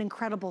and an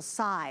incredible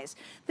size.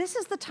 This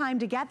is the time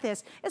to get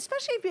this,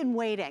 especially if you've been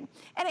waiting.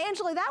 And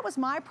Angela, that was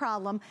my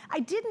problem. I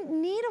didn't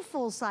need a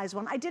full-size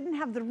one. I didn't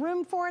have the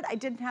room for it. I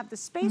didn't have the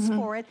space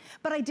for it,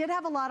 but I did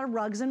have a lot of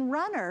rugs and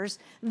runners.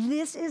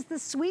 This is the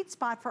sweet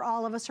spot for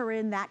all of us who are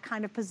in that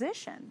kind of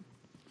position.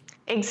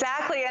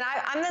 Exactly, and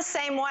I'm the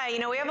same way. You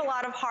know, we have a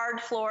lot of hard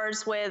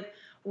floors with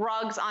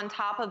rugs on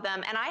top of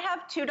them, and I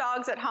have 2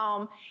 dogs at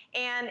home,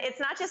 and it's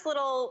not just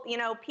little, you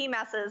know, pee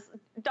messes.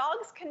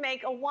 Dogs can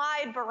make a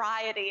wide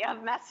variety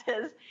of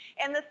messes,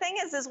 and the thing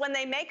is when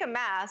they make a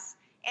mess,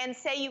 and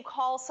say you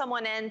call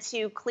someone in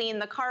to clean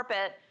the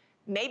carpet,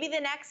 maybe the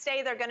next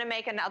day they're gonna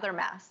make another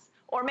mess,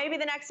 or maybe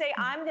the next day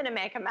I'm gonna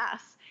make a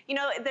mess. You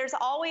know, there's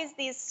always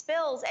these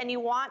spills, and you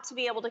want to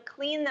be able to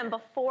clean them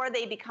before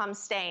they become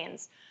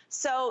stains.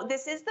 So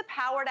this is the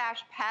Power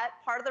Dash Pet.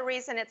 Part of the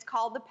reason it's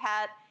called the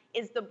Pet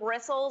is the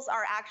bristles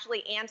are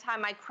actually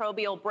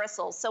antimicrobial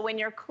bristles. So when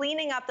you're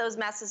cleaning up those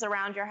messes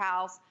around your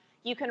house,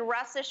 you can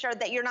rest assured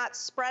that you're not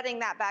spreading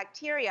that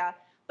bacteria.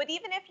 But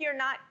even if you're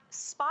not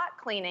spot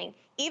cleaning,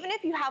 even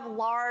if you have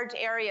large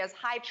areas,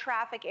 high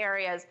traffic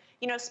areas,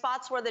 you know,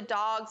 spots where the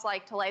dogs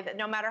like to lay, that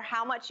no matter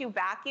how much you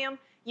vacuum,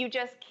 you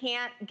just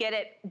can't get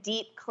it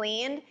deep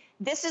cleaned.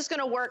 This is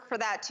gonna work for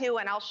that too,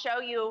 and I'll show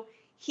you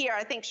here.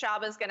 I think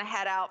Shaba's gonna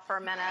head out for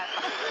a minute.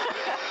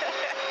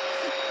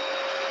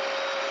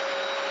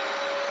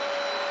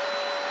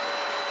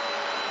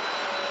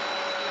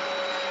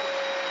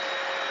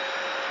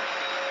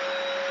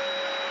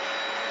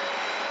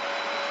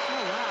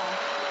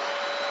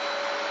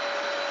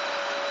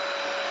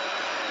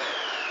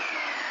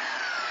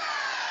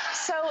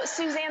 So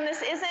Suzanne,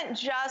 this isn't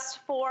just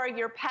for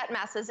your pet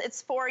messes,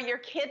 it's for your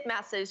kid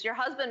messes, your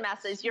husband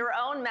messes, your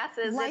own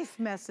messes. Life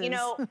messes. You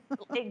know,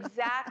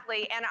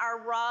 exactly. And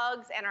our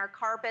rugs and our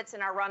carpets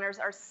and our runners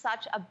are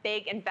such a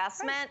big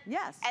investment. Right.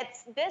 Yes.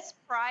 At this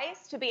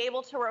price, to be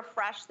able to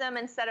refresh them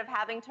instead of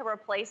having to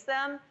replace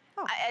them,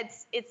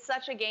 it's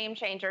such a game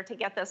changer to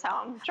get this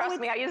home. Trust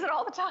me, I use it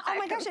all the time. Oh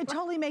my gosh, it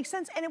totally makes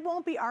sense, and it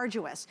won't be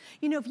arduous.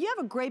 You know, if you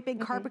have a great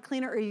big carpet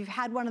cleaner, or you've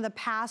had one in the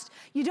past,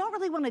 you don't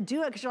really want to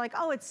do it because you're like,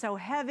 oh, it's so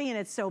heavy and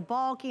it's so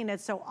bulky and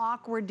it's so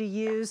awkward to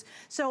use,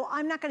 so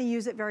I'm not going to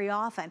use it very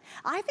often.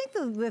 I think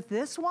that with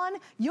this one,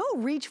 you'll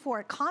reach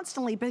for it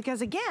constantly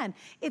because, again,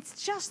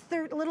 it's just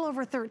a little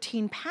over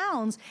 13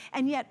 pounds,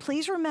 and yet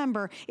please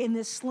remember, in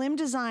this slim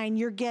design,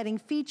 you're getting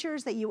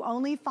features that you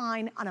only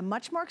find on a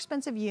much more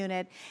expensive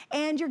unit,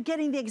 and you're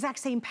getting the exact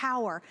same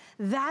power.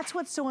 That's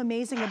what's so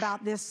amazing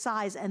about this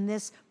size and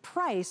this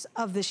price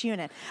of this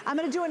unit. I'm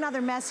gonna do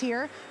another mess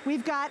here.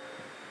 We've got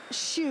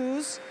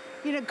shoes.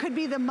 You know, it could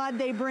be the mud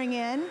they bring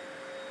in.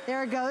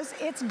 There it goes,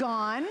 it's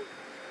gone.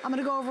 I'm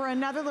gonna go over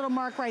another little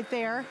mark right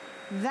there.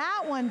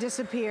 That one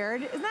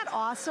disappeared. Isn't that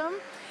awesome?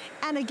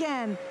 And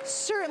again,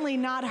 certainly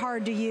not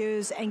hard to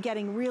use and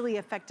getting really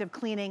effective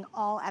cleaning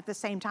all at the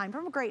same time.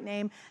 From a great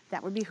name,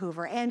 that would be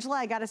Hoover. Angela,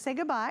 I gotta say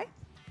goodbye.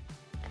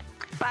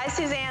 Bye,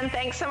 Suzanne.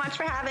 Thanks so much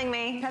for having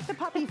me. Pet the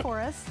puppy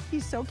for us.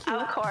 He's so cute.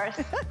 Of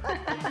course.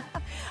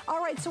 All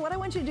right, so what I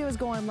want you to do is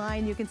go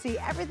online. You can see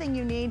everything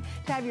you need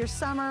to have your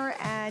summer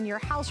and your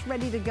house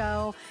ready to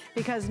go,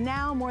 because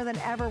now more than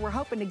ever, we're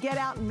hoping to get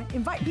out and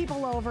invite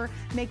people over,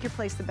 make your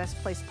place the best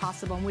place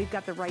possible, and we've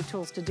got the right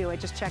tools to do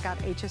it. Just check out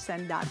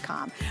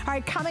hsn.com. All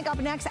right, coming up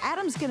next,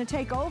 Adam's gonna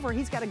take over.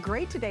 He's got a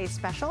great Today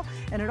special,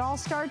 and it all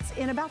starts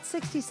in about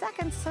 60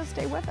 seconds, so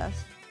stay with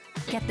us.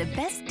 Get the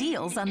best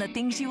deals on the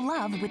things you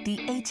love with the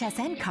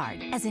HSN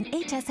card. As an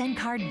HSN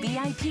card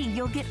VIP,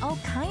 you'll get all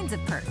kinds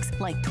of perks,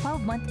 like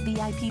 12-month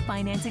VIP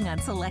financing on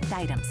select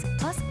items,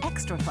 plus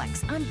extra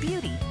flex on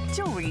beauty,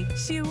 jewelry,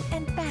 shoe,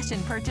 and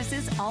fashion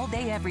purchases all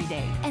day, every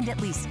day. And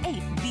at least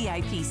 8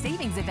 VIP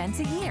savings events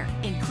a year.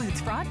 Includes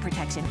fraud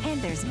protection,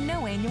 and there's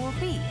no annual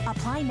fee.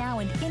 Apply now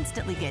and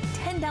instantly get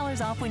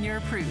 $10 off when you're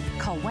approved.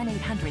 Call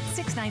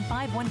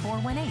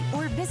 1-800-695-1418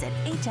 or visit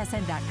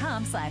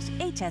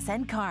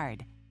hsn.com/HSN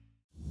card.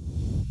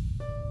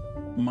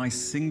 My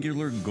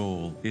singular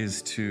goal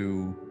is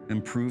to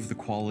improve the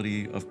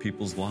quality of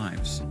people's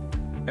lives.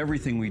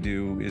 Everything we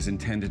do is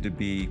intended to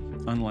be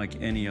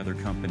unlike any other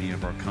company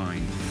of our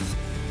kind.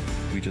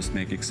 We just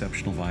make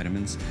exceptional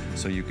vitamins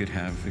so you could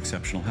have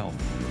exceptional health.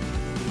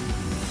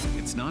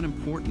 It's not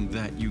important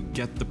that you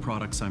get the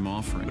products I'm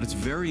offering, but it's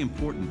very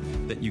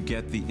important that you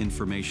get the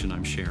information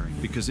I'm sharing,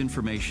 because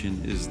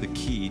information is the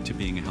key to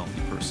being a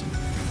healthy person.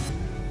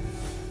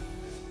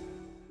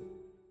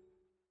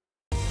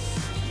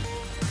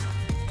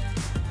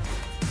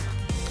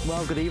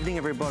 Well, good evening,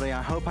 everybody.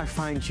 I hope I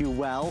find you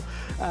well.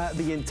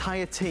 The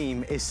entire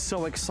team is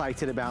so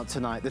excited about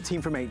tonight. The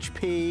team from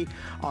HP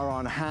are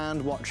on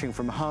hand watching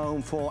from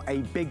home for a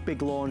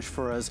big launch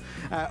for us.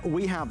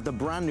 We have the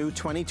brand new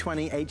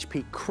 2020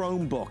 HP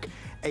Chromebook,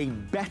 a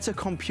better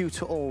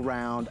computer all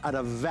round at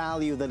a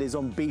value that is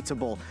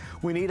unbeatable.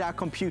 We need our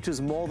computers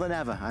more than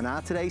ever, and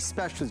our today's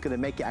special is going to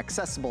make it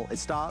accessible. It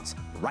starts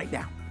right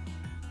now.